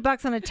spending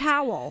 $50 on a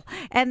towel?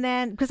 And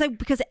then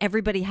because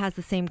everybody has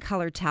the same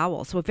color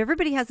towel. So if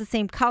everybody has the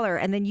same color,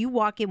 and then you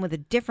walk in with a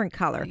different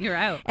color, You're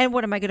out. And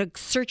what am I going to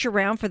search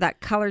around for that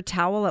colored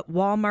towel at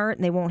Walmart,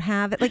 and they won't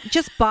have it? Like,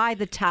 just buy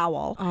the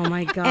towel. Oh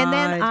my god. And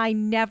then I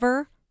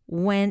never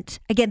went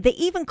again. They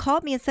even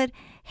called me and said,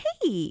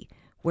 "Hey,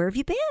 where have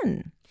you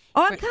been?"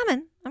 Oh, I'm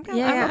coming. I'm coming.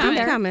 Yeah, I'm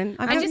I'm coming.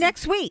 I'm I coming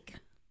next week.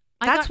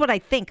 That's what I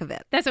think of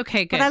it. That's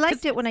okay, good. But I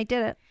liked it when I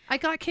did it. I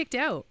got kicked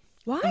out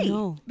Why?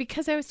 No.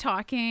 because I was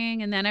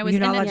talking, and then I was. You're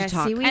not and then- allowed to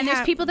talk. see, we and there's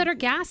have- people that are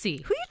gassy.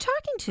 Who are you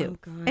talking to? Oh,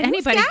 God. And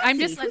who's Anybody. I'm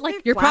gassy? just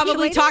like You're probably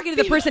flatulating? talking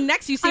to the person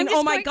next to you saying, I'm just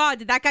oh my going- god,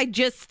 did that guy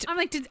just... I'm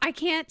like, I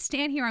can't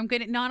stand here. I'm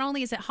good. Not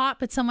only is it hot,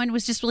 but someone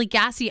was just really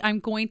gassy. I'm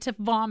going to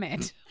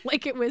vomit.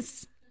 Like it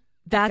was.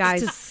 That's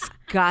Guys-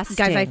 disgusting.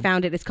 Guys, I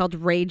found it. It's called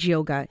Rage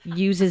Yoga.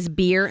 Uses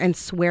beer and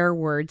swear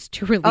words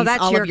to release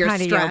that's all your of your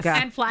kind of stress. yoga.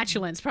 And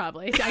flatulence,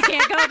 probably. I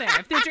can't go there.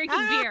 If they're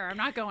drinking beer, I'm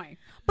not going.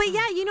 But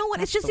yeah, you know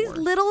what? It's just these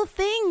little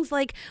things,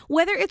 like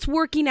whether it's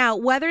working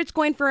out, whether it's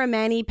going for a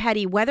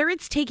mani-pedi, whether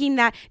it's taking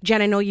that...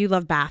 Jen, I know you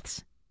love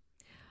baths.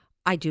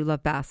 I do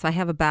love baths. I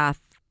have a bath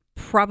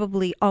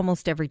probably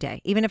almost every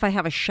day. Even if I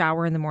have a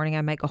shower in the morning,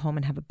 I might go home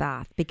and have a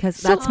bath because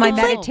that's my it's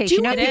like meditation.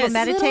 You know how doing people these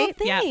meditate?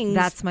 little Yeah. things.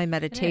 That's my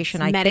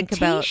meditation. It is. I think about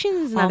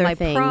Meditation's all another my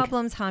thing.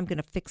 problems, how I'm going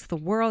to fix the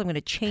world. I'm going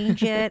to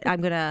change it.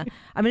 I'm going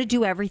to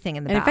do everything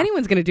in the And bath. if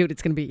anyone's going to do it,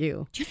 it's going to be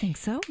you. Do you think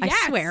so? I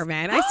Yes. swear,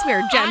 man. I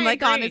swear, Jen. I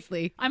Like, agree.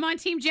 honestly. I'm on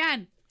Team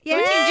Jen. Yay!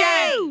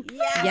 Team Jen.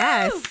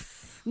 Yes.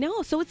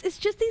 No, so it's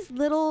just these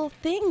little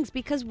things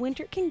because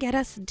winter can get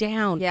us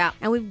down. Yeah.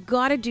 And we've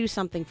got to do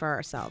something for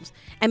ourselves.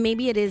 And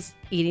maybe it is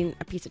eating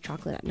a piece of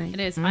chocolate at night. It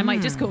is. I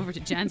might just go over to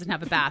Jen's and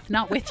have a bath.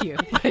 Not with you,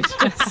 but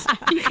just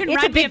you can It's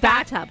run a me big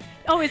bath. bathtub.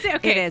 Oh, is it?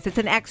 Okay. It is. It's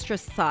an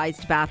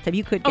extra-sized bathtub.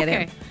 You could get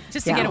Okay. in.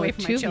 Just to Yeah. get away Oh,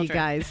 from two my of you children.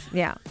 guys.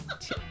 Yeah.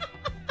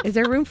 Is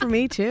there room for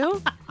me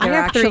too? I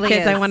There have 3 actually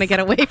kids I is. want to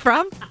get away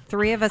from.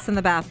 3 of us in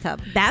the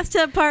bathtub.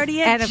 Bathtub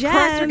party at And of course,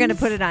 we're going to Jen's.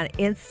 put it on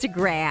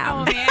Instagram.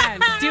 Oh man,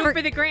 do it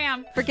for the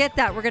gram. Forget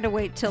that. We're going to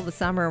wait till the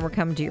summer and we're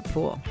coming to your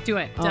pool. Do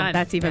it. Oh, Done.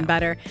 that's even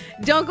better.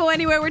 Don't go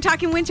anywhere. We're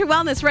talking winter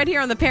wellness right here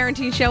on the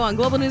Parenting Show on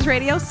Global News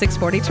Radio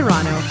 640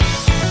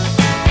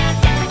 Toronto.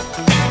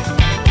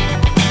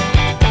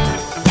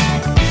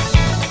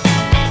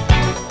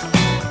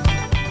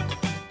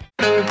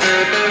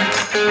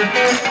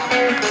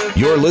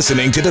 You're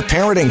listening to The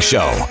Parenting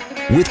Show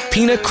with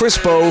Pina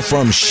Crispo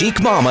from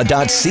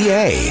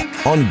chicmama.ca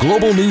on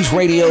Global News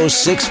Radio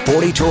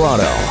 640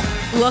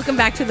 Toronto. Welcome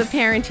back to the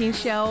Parenting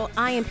Show.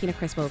 I am Pina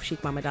Crispo of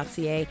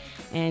chicmama.ca,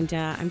 and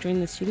I'm joined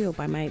in the studio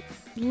by my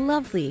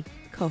lovely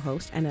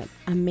co-host and an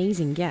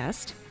amazing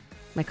guest,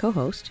 my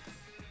co-host,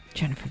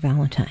 Jennifer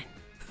Valentine.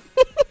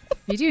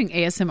 You doing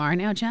ASMR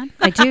now, Jen?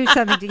 I do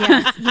something to,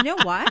 yes. You know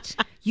what?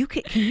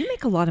 Can you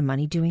make a lot of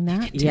money doing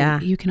that?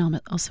 Yeah. You can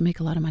also make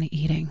a lot of money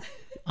eating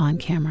on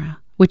camera,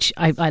 which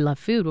I love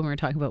food when we're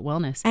talking about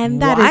wellness.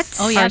 And that What? is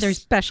Oh, our yeah, there's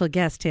special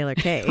guest, Taylor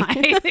Kay.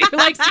 Who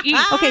likes to eat.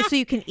 Okay, so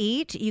you can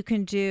eat. You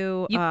can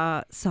do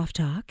soft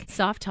talk.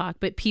 Soft talk,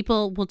 but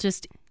people will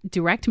just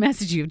direct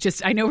message you.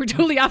 Just, I know we're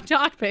totally off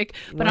topic,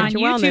 but on Winter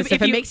YouTube, wellness,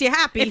 if it makes you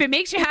happy. if it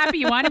makes you happy,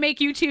 you want to make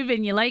YouTube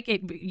and you like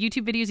it,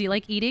 YouTube videos you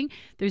like eating.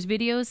 There's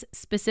videos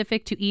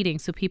specific to eating,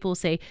 so people will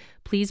say,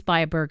 "Please buy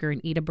a burger and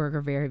eat a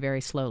burger very,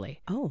 very slowly."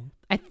 Oh.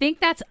 I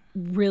think that's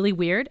really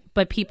weird,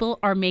 but people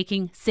are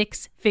making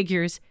 6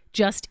 figures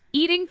just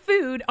eating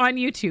food on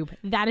YouTube.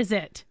 That is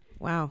it.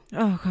 Wow.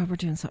 Oh, God, we're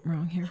doing something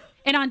wrong here.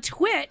 And on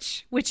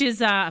Twitch, which is,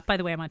 by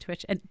the way, I'm on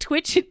Twitch. And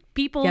Twitch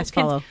people Yes,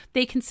 can, follow.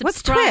 they can What's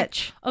subscribe.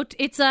 Twitch? Oh,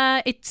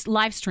 it's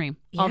live stream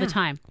all the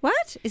time.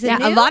 What? Is it Yeah,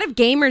 a new? lot of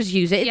gamers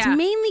use it. It's Yeah.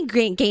 mainly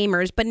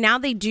gamers, but now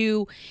they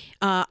do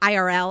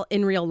IRL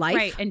in real life.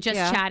 Right, and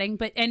just chatting,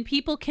 and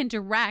people can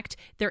direct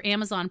their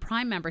Amazon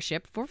Prime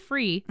membership for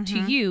free to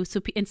you.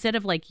 So instead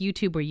of like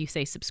YouTube where you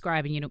say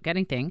subscribe and you don't get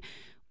anything,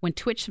 when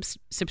Twitch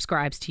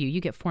subscribes to you, you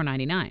get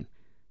 $4.99.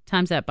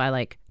 Times that by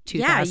like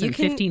 2,000, you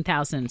can-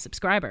 15,000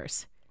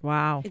 subscribers.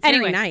 Wow. It's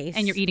Anyway, very nice.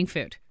 and you're eating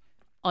food.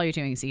 All you're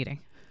doing is eating.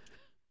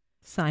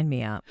 Sign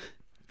me up.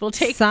 We'll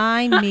take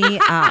Sign me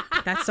up.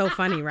 That's so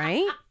funny,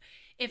 right?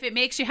 if it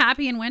makes you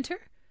happy in winter.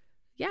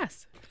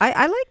 Yes,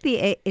 I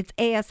like it's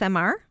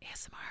ASMR.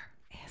 ASMR.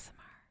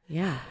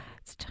 Yeah.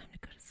 It's time to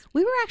go to sleep.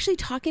 We were actually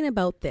talking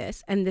about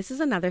this, and this is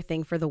another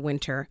thing for the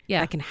winter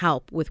that can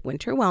help with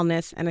winter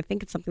wellness, and I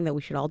think it's something that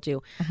we should all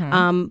do.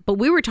 But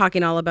we were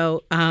talking all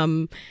about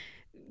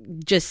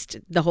just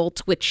the whole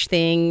Twitch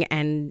thing,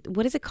 and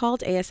what is it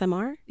called?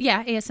 ASMR?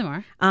 Yeah,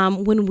 ASMR.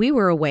 When we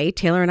were away,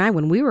 Taylor and I,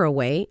 when we were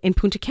away in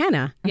Punta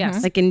Cana,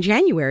 Yes. like in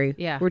January,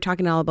 Yeah. we were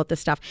talking all about this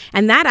stuff.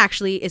 And that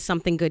actually is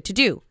something good to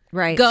do.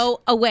 Right.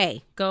 Go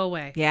away. Go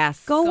away.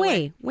 Yes. Go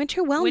away.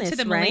 Winter wellness, Went to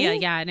the right? Malia,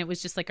 yeah, and it was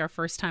just like our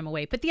first time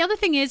away. But the other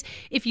thing is,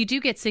 if you do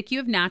get sick, you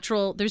have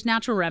there's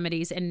natural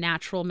remedies and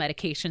natural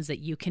medications that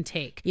you can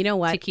take. You know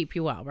what? To keep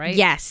you well, right?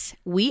 Yes,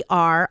 we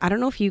are. I don't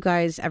know if you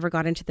guys ever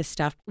got into this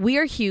stuff. We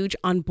are huge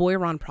on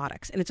Boiron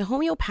products, and it's a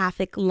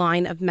homeopathic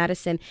line of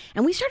medicine.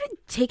 And we started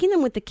taking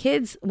them with the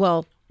kids.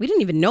 Well, we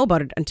didn't even know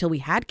about it until we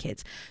had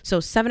kids. So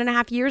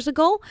 7.5 years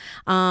ago,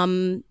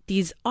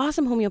 these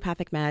awesome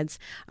homeopathic meds,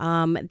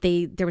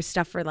 there was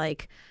stuff for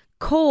like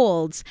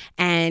colds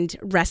and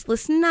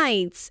restless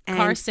nights and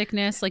Car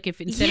sickness, like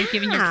if instead of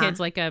giving your kids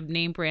like a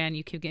name brand,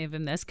 you could give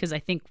them this, because I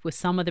think with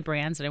some of the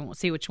brands, and I won't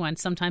say which one,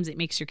 sometimes it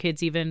makes your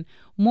kids even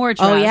more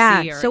drowsy. Oh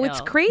yeah, or so it's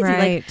ill. crazy.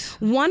 Right.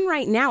 Like one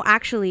right now,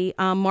 actually,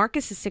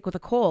 Marcus is sick with a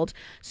cold.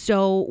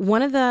 So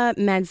one of the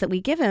meds that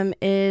we give him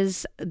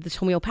is this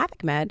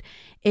homeopathic med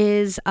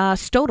is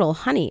Stodal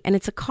honey, and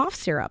it's a cough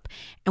syrup.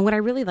 And what I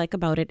really like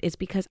about it is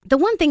because the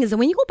one thing is that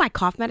when you go buy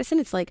cough medicine,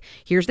 it's like,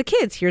 here's the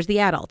kids, here's the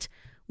adult.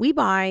 We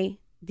buy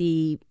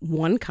the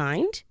one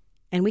kind,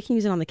 and we can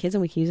use it on the kids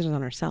and we can use it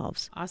on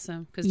ourselves.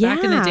 Awesome. Because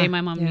back in the Yeah. day,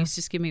 my mom used to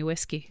just give me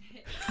whiskey.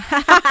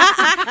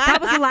 That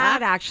was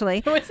allowed,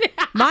 actually. Yeah.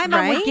 My mom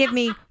Right? would give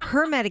me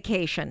her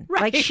medication.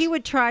 Like Right. she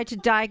would try to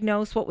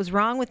diagnose what was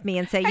wrong with me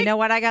and say, you know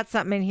what, I got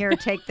something in here,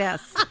 take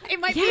this. It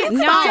might Yeah,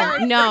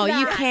 be no,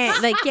 you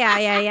can't. Like,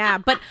 yeah.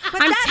 But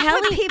But I'm that's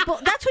telling what people,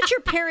 that's what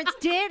your parents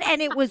did,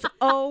 and it was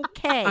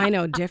okay. I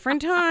know,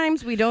 different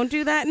times. We don't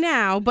do that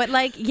now. But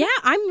like, yeah,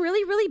 I'm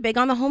really, really big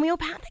on the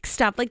homeopathic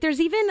stuff. Like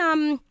there's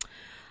even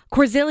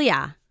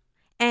Corsilia.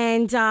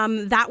 And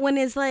that one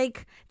is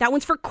like, that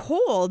one's for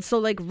cold. So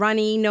like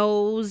runny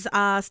nose,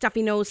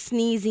 stuffy nose,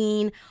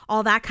 sneezing,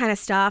 all that kind of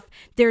stuff.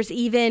 There's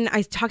even,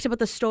 I talked about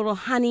the Stodal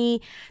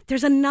honey.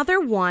 There's another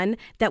one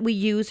that we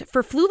use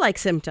for flu-like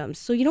symptoms.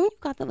 So you know when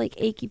you've got the like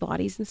achy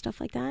bodies and stuff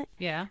like that?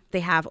 Yeah. They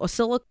have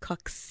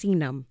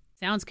oscillococcinum.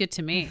 Sounds good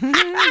to me.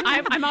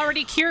 I'm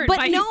already cured But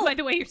by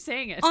the way you're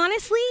saying it.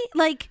 Honestly,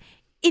 like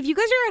if you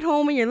guys are at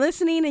home and you're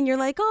listening and you're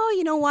like, oh,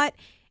 you know what?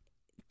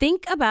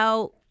 Think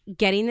about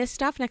getting this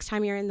stuff next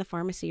time you're in the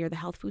pharmacy or the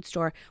health food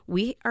store.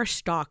 We are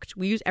stocked.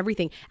 We use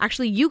everything.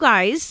 Actually, you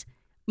guys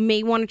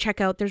may want to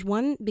check out. There's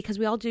one, because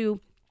we all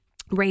do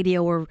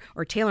radio or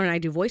Taylor and I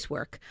do voice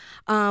work.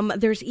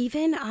 There's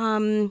even,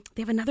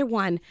 they have another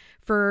one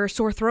for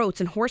sore throats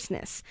and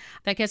hoarseness.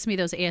 That gets me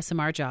those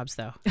ASMR jobs,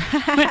 though. when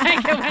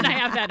I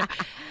have that,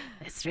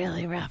 it's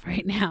really rough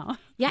right now.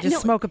 Yeah,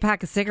 Just smoke a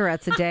pack of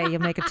cigarettes a day, you'll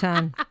make a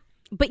ton.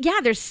 but yeah,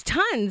 there's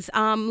tons,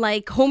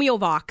 like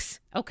Homeovox.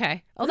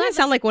 Okay. Oh, that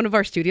sound like one of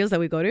our studios that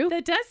we go to?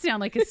 That does sound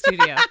like a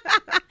studio.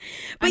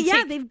 But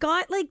yeah, they've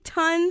got like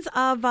tons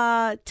of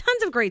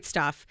great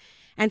stuff.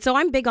 And so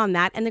I'm big on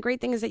that. And the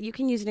great thing is that you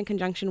can use it in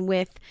conjunction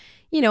with,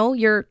 you know,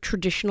 your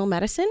traditional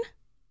medicine.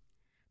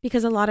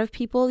 Because a lot of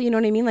people, you know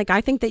what I mean? Like,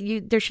 I think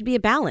that there should be a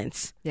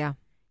balance. Yeah.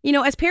 You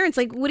know, as parents,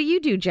 like, what do you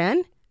do,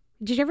 Jen?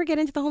 Did you ever get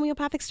into the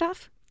homeopathic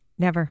stuff?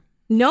 Never.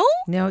 No?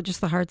 No,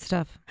 just the hard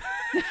stuff.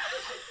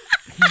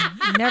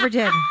 Never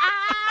did.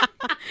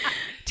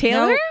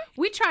 Taylor? No.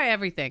 We try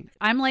everything.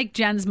 I'm like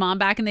Jen's mom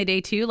back in the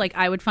day, too. Like,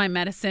 I would find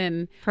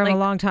medicine From like a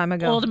long time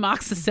ago. old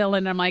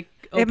amoxicillin. I'm like,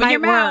 open might your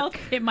mouth.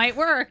 work. It might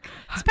work.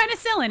 It's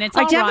penicillin. It's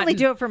all I definitely rotten.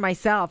 do it for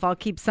myself. I'll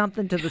keep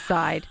something to the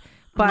side.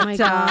 But my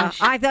gosh.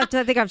 I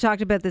think I've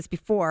talked about this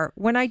before.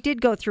 When I did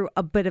go through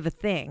a bit of a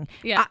thing,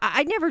 Yeah.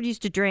 I never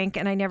used to drink,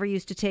 and I never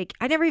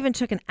even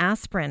took an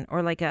aspirin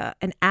or like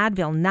an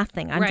Advil,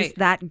 nothing. I'm Right. just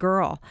that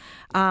girl.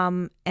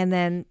 And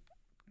then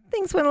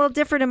things went a little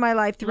different in my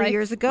life 3 Life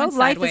years ago. went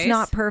Life sideways. is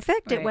not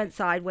perfect. It Right. went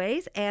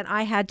sideways, and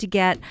I had to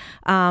get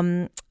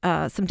some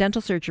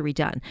dental surgery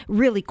done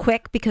really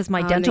quick because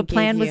my dental they gave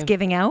plan was you-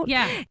 giving out.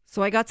 Yeah.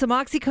 So I got some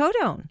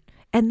oxycodone.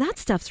 And that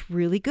stuff's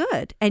really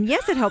good. And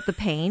yes, it helped the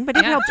pain, but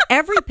it helped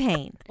every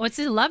pain. Well, it's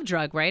a love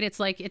drug, right? It's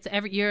like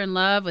you're in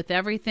love with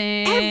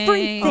everything.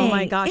 Everything. Oh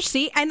my gosh. It's-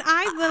 See, and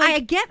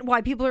I get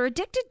why people are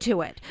addicted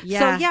to it. Yeah.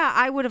 So yeah,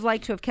 I would have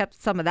liked to have kept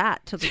some of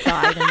that to the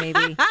side and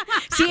maybe.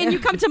 See, and you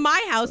come to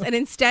my house and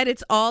instead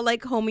it's all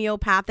like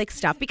homeopathic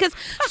stuff, because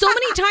so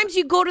many times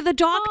you go to the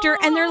doctor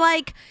and they're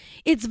like,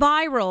 it's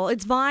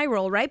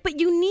viral, right? But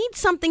you need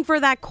something for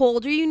that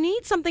cold or you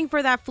need something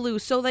for that flu.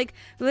 So like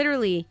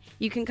literally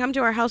you can come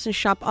to our house and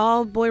shop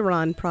all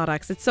Boiron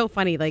products. It's so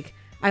funny. Like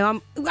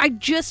I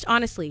just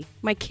honestly,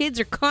 my kids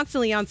are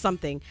constantly on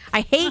something.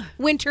 I hate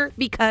winter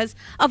because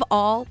of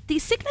all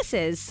these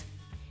sicknesses.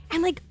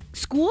 And like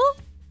school,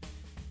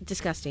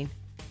 disgusting.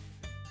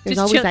 There's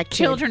Just always that kid.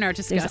 children are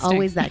There's disgusting.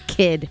 always that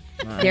kid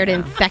there to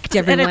infect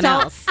And everyone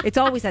else. it's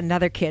always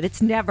another kid.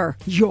 It's never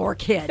your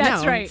kid.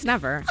 That's No, right. It's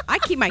never. I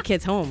keep my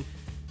kids home.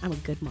 I'm a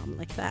good mom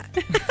like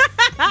that.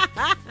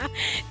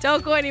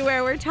 Don't go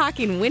anywhere. We're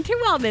talking winter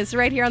wellness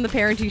right here on The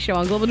Parenting Show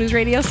on Global News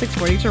Radio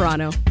 640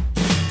 Toronto.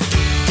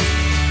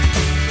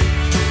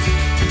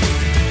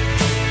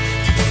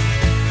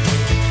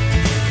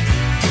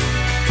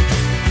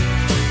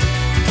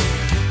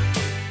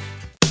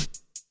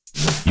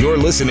 You're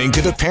listening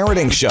to The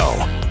Parenting Show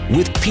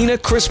with Pina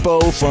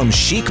Crispo from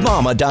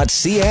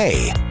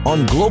chicmama.ca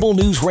on Global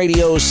News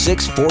Radio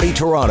 640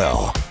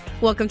 Toronto.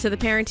 Welcome to The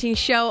Parenting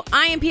Show.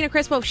 I am Pina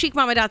Crispo of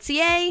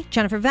chicmama.ca.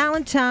 Jennifer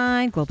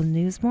Valentine, Global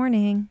News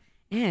Morning.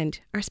 And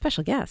our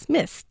special guest,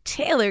 Miss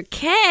Taylor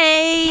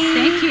Kay.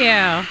 Thank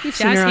you. You've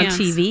seen her on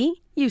TV.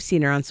 You've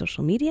seen her on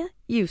social media.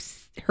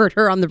 You've heard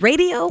her on the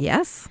radio.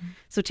 Yes.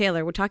 So,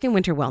 Taylor, we're talking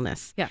winter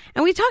wellness. Yeah.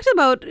 And we talked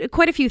about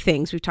quite a few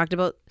things. We've talked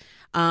about,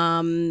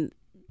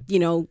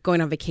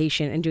 going on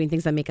vacation and doing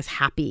things that make us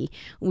happy.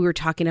 We were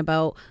talking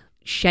about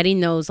shedding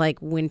those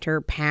like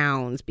winter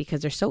pounds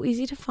because they're so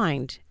easy to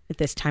find at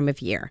this time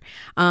of year.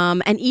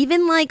 And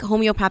even like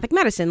homeopathic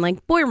medicine,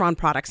 like Boiron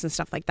products and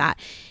stuff like that.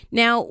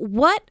 Now,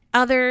 what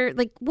other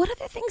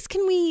things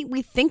can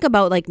we think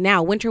about like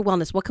now, winter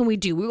wellness? What can we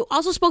do? We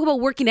also spoke about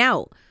working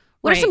out.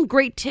 What are some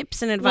great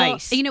tips and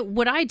advice? Well,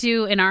 what I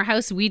do in our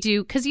house, we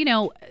do, because,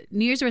 New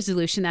Year's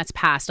resolution that's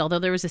passed, although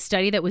there was a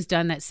study that was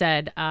done that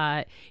said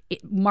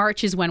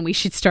March is when we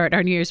should start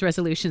our New Year's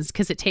resolutions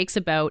because it takes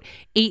about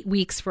 8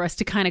 weeks for us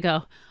to kind of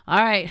go,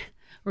 all right,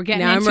 we're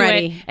getting now into I'm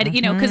ready. it.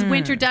 And, because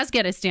winter does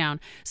get us down.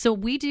 So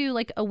we do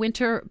like a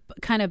winter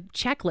kind of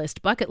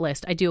checklist, bucket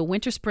list. I do a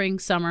winter, spring,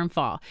 summer, and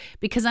fall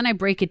because then I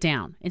break it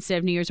down. Instead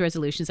of New Year's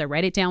resolutions, I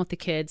write it down with the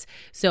kids.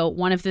 So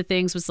one of the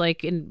things was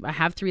like, I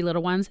have 3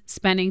 little ones,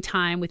 spending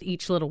time with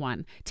each little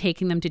one,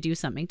 taking them to do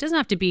something. It doesn't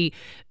have to be,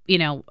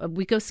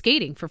 we go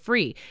skating for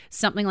free,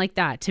 something like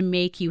that to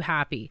make you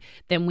happy.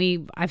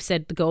 Then I've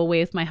said to go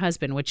away with my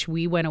husband, which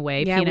we went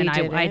away. Yeah, Pina and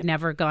we did I'd it.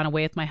 never gone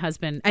away with my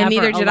husband. and ever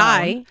neither did alone.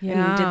 I. Yeah.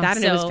 And we did that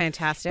and it was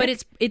fantastic.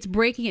 But it's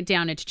breaking it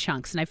down into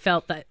chunks, and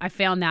I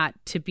found that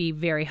to be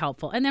very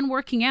helpful. And then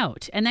working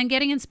out, and then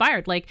getting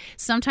inspired. Like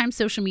sometimes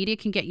social media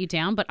can get you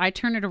down, but I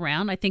turn it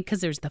around. I think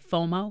because there's the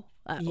FOMO.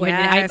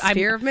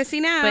 Fear of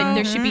missing out. But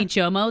there should be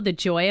JOMO, the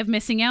joy of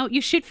missing out.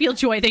 You should feel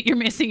joy that you're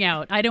missing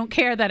out. I don't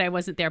care that I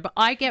wasn't there, but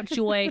I get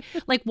joy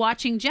like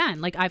watching Jen.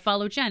 Like I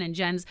follow Jen,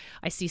 and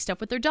I see stuff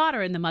with their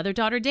daughter and the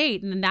mother-daughter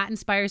date, and then that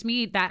inspires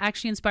me. That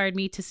actually inspired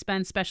me to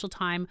spend special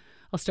time.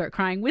 I'll start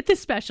crying with this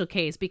special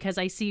case because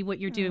I see what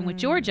you're doing with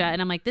Georgia, and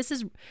I'm like, this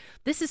is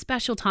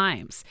special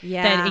times.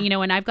 Yeah. That,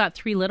 and I've got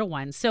 3 little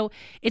ones, so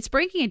it's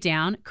breaking it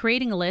down,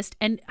 creating a list,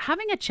 and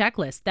having a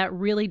checklist that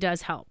really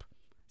does help.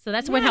 So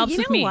that's what helps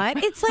with me. You know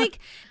what? It's like,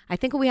 I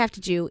think what we have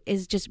to do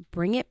is just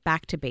bring it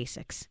back to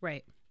basics.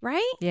 Right.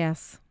 Right?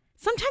 Yes.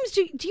 Sometimes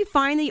do you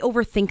find that you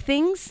overthink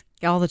things?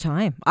 All the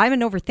time. I'm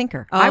an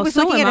overthinker. Oh, I was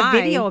so looking am at a I.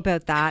 video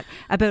about that,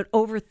 about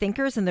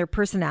overthinkers and their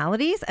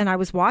personalities, and I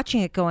was watching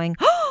it going,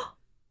 oh,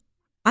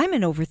 I'm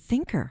an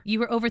overthinker. You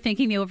were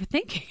overthinking the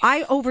overthinking.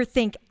 I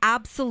overthink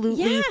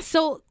absolutely Yeah,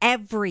 so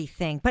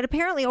everything. But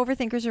apparently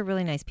overthinkers are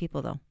really nice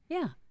people, though.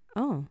 Yeah.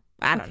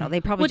 I don't know. They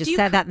probably Well, just do you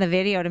said that in the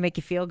video to make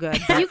you feel good.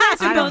 You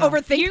guys I are don't both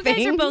overthink You guys are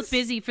things. both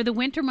busy for the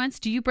winter months.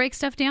 Do you break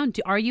stuff down?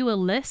 Are you a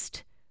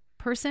list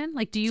person?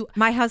 Like, do you?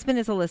 My husband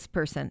is a list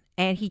person,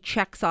 and he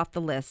checks off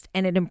the list,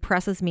 and it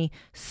impresses me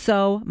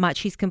so much.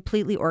 He's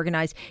completely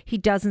organized. He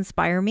does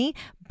inspire me,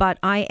 but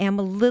I am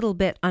a little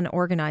bit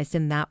unorganized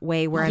in that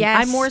way where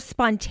Yes. I'm more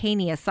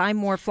spontaneous. I'm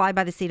more fly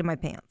by the seat of my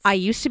pants. I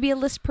used to be a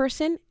list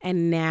person,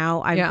 and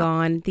now I've Yeah.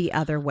 gone the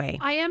other way.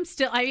 I am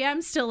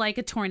still like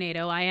a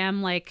tornado. I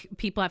am like,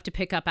 people have to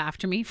pick up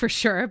after me for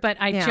sure. But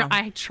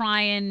I try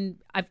and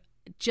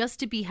just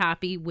to be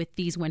happy with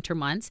these winter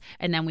months,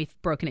 and then we've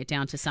broken it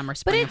down to summer, But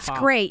spring, and it's fall.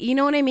 great. You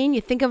know what I mean?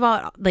 You think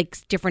about like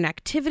different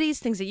activities,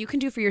 things that you can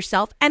do for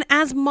yourself. And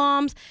as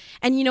moms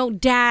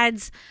and,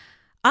 dads,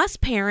 us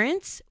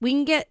parents, we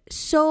can get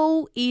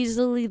so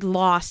easily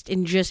lost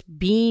in just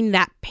being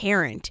that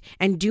parent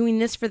and doing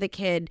this for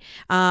the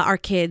our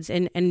kids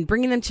and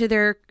bringing them to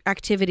their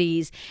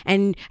activities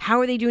and how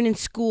are they doing in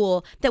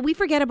school that we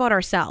forget about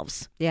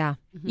ourselves. Yeah.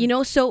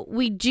 So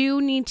we do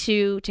need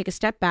to take a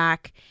step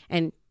back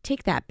and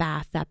take that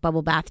bath, that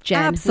bubble bath,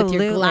 Jen, Absolutely.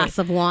 with your glass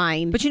of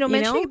wine. But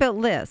mentioning about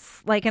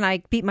lists, and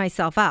I beat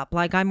myself up,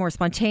 I'm more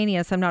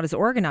spontaneous, I'm not as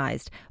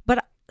organized,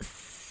 but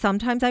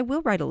sometimes I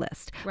will write a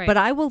list, Right. but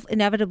I will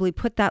inevitably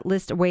put that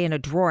list away in a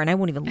drawer and I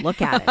won't even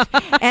look at it.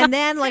 And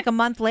then a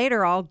month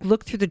later, I'll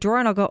look through the drawer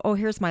and I'll go, oh,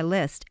 here's my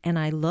list. And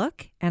I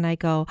look and I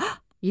go,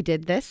 You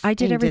did this. I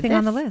did and you everything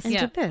on the this, list. And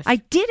Yeah. did this. I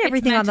did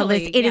everything on the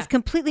mentally, list. It is yeah.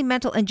 completely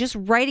mental, and just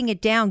writing it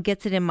down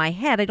gets it in my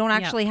head. I don't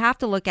actually have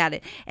to look at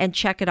it and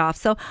check it off.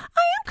 So I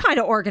am kind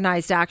of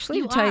organized, actually,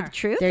 You to tell you are. the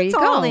truth. There It's you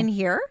all go. in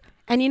here.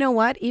 And you know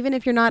what? Even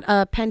if you're not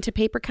a pen to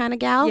paper kind of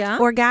gal Yeah.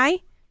 or guy,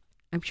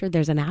 I'm sure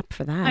there's an app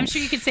for that. I'm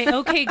sure you could say,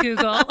 okay,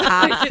 Google.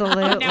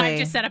 Absolutely. Now I've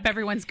just set up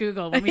everyone's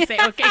Google when we say,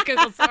 okay,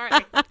 Google, sorry.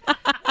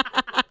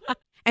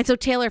 And so,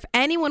 Taylor, if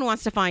anyone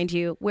wants to find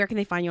you, where can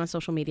they find you on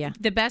social media?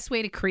 The best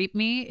way to creep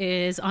me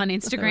is on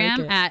Instagram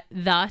it. at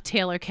the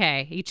Taylor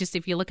K.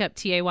 If you look up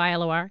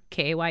TAYLOR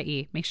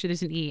KAYE, make sure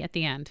there's an E at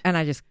the end. And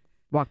I just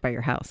walk by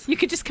your house. You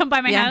could just come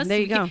by my Yeah, house. there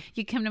you go.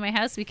 You come to my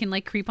house. We can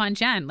like creep on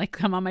Jen, like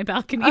come on my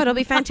balcony. Oh, it'll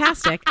be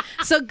fantastic.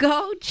 So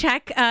go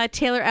check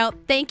Taylor out.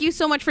 Thank you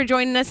so much for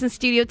joining us in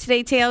studio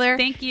today, Taylor.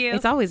 Thank you.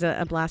 It's always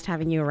a blast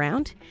having you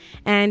around.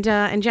 And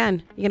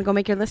Jen, you gonna go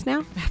make your list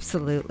now?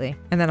 Absolutely.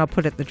 And then I'll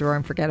put it in the drawer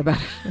and forget about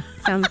it.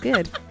 Sounds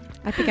good.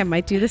 I think I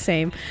might do the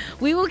same.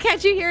 We will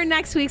catch you here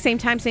next week, same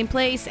time, same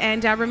place.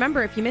 And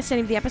remember, if you missed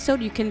any of the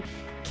episode, you can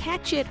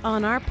catch it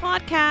on our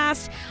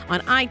podcast, on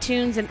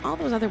iTunes, and all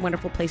those other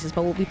wonderful places.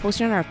 But we'll be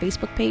posting on our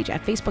Facebook page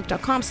at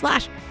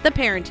facebook.com/The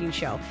Parenting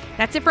Show.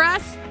 That's it for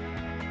us.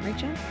 Right,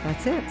 Jen?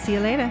 That's it. See you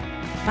later.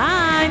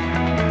 Bye.